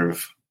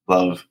deserve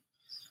love,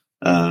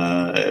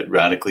 it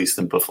radically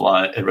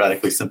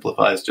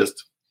simplifies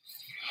just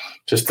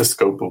the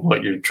scope of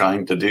what you're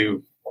trying to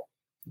do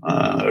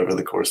over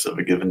the course of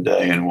a given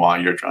day and why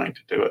you're trying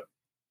to do it.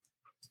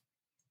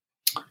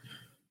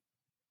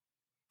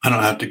 I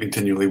don't have to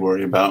continually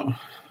worry about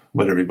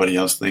what everybody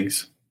else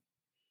thinks.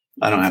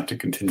 I don't have to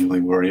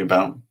continually worry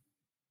about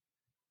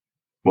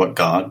what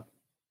God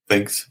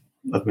thinks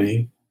of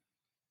me.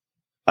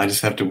 I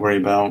just have to worry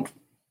about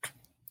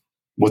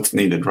what's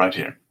needed right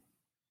here,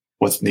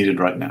 what's needed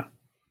right now.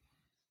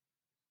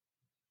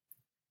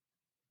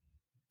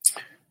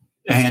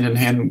 Hand in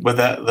hand with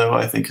that, though,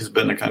 I think has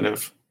been a kind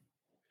of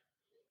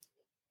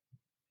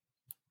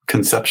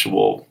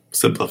conceptual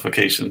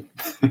simplification,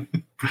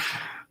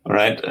 all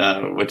right,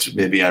 which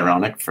may be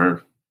ironic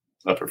for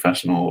a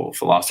professional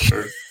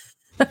philosopher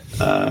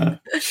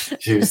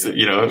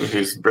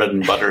whose bread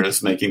and butter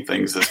is making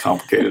things as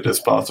complicated as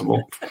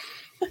possible.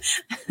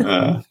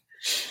 But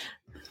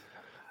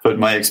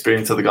my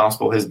experience of the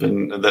gospel has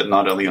been that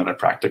not only on a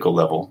practical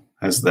level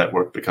has that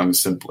work become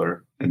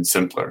simpler and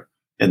simpler,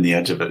 and the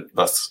edge of it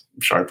thus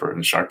sharper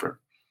and sharper,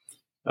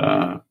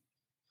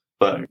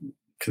 but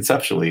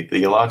conceptually,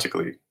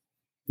 theologically,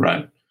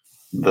 right,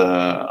 the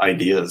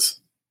ideas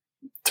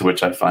to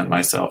which I find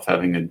myself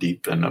having a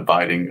deep and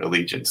abiding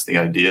allegiance, the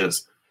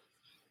ideas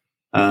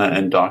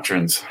and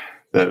doctrines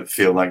that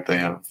feel like they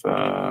have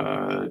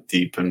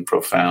deep and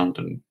profound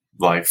and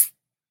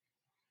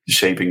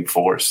life-shaping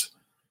force,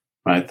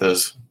 right?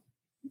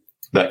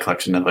 That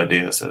collection of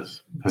ideas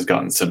has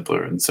gotten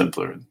simpler and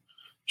simpler, and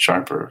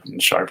sharper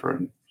and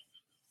sharper.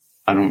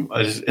 And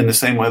I just, in the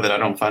same way that I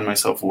don't find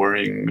myself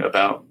worrying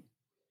about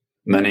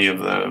many of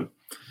the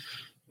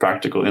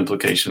practical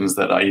implications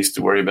that I used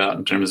to worry about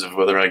in terms of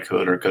whether I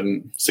could or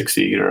couldn't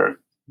succeed, or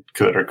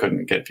could or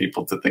couldn't get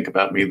people to think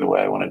about me the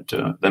way I wanted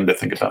them to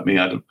think about me.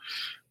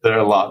 There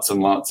are lots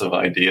and lots of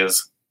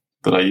ideas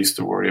that I used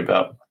to worry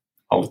about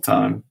all the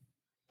time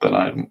that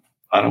I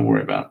don't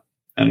worry about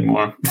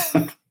anymore.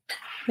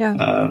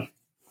 Yeah.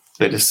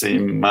 They just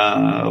seem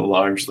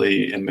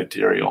largely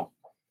immaterial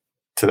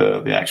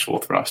to the actual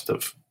thrust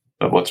of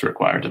what's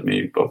required of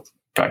me, both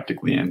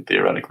practically and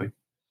theoretically.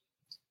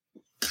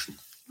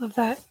 Love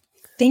that.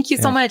 Thank you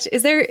so much.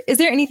 Is there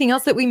anything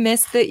else that we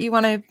missed that you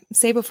want to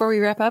say before we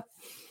wrap up?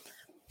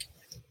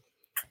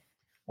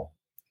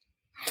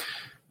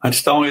 I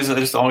just always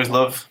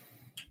love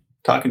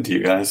talking to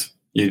you guys.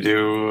 You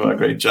do a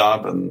great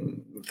job,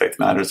 and Faith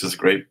Matters is a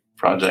great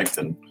project,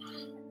 and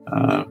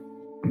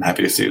I'm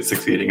happy to see it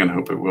succeeding, and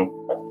hope it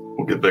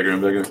will get bigger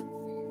and bigger.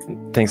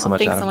 Thanks so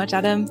much, Adam. Thanks so much,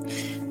 Adam.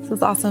 This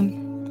was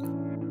awesome.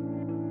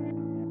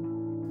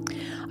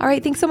 All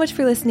right, thanks so much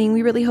for listening.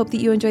 We really hope that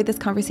you enjoyed this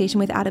conversation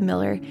with Adam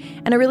Miller.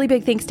 And a really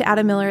big thanks to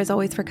Adam Miller, as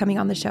always, for coming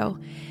on the show.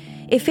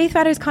 If Faith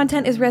Matters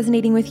content is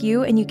resonating with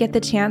you and you get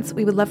the chance,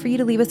 we would love for you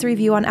to leave us a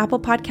review on Apple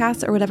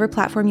Podcasts or whatever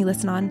platform you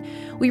listen on.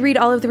 We read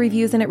all of the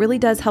reviews, and it really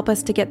does help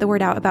us to get the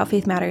word out about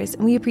Faith Matters,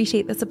 and we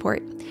appreciate the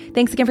support.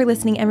 Thanks again for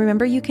listening, and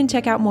remember, you can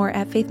check out more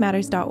at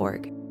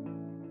faithmatters.org.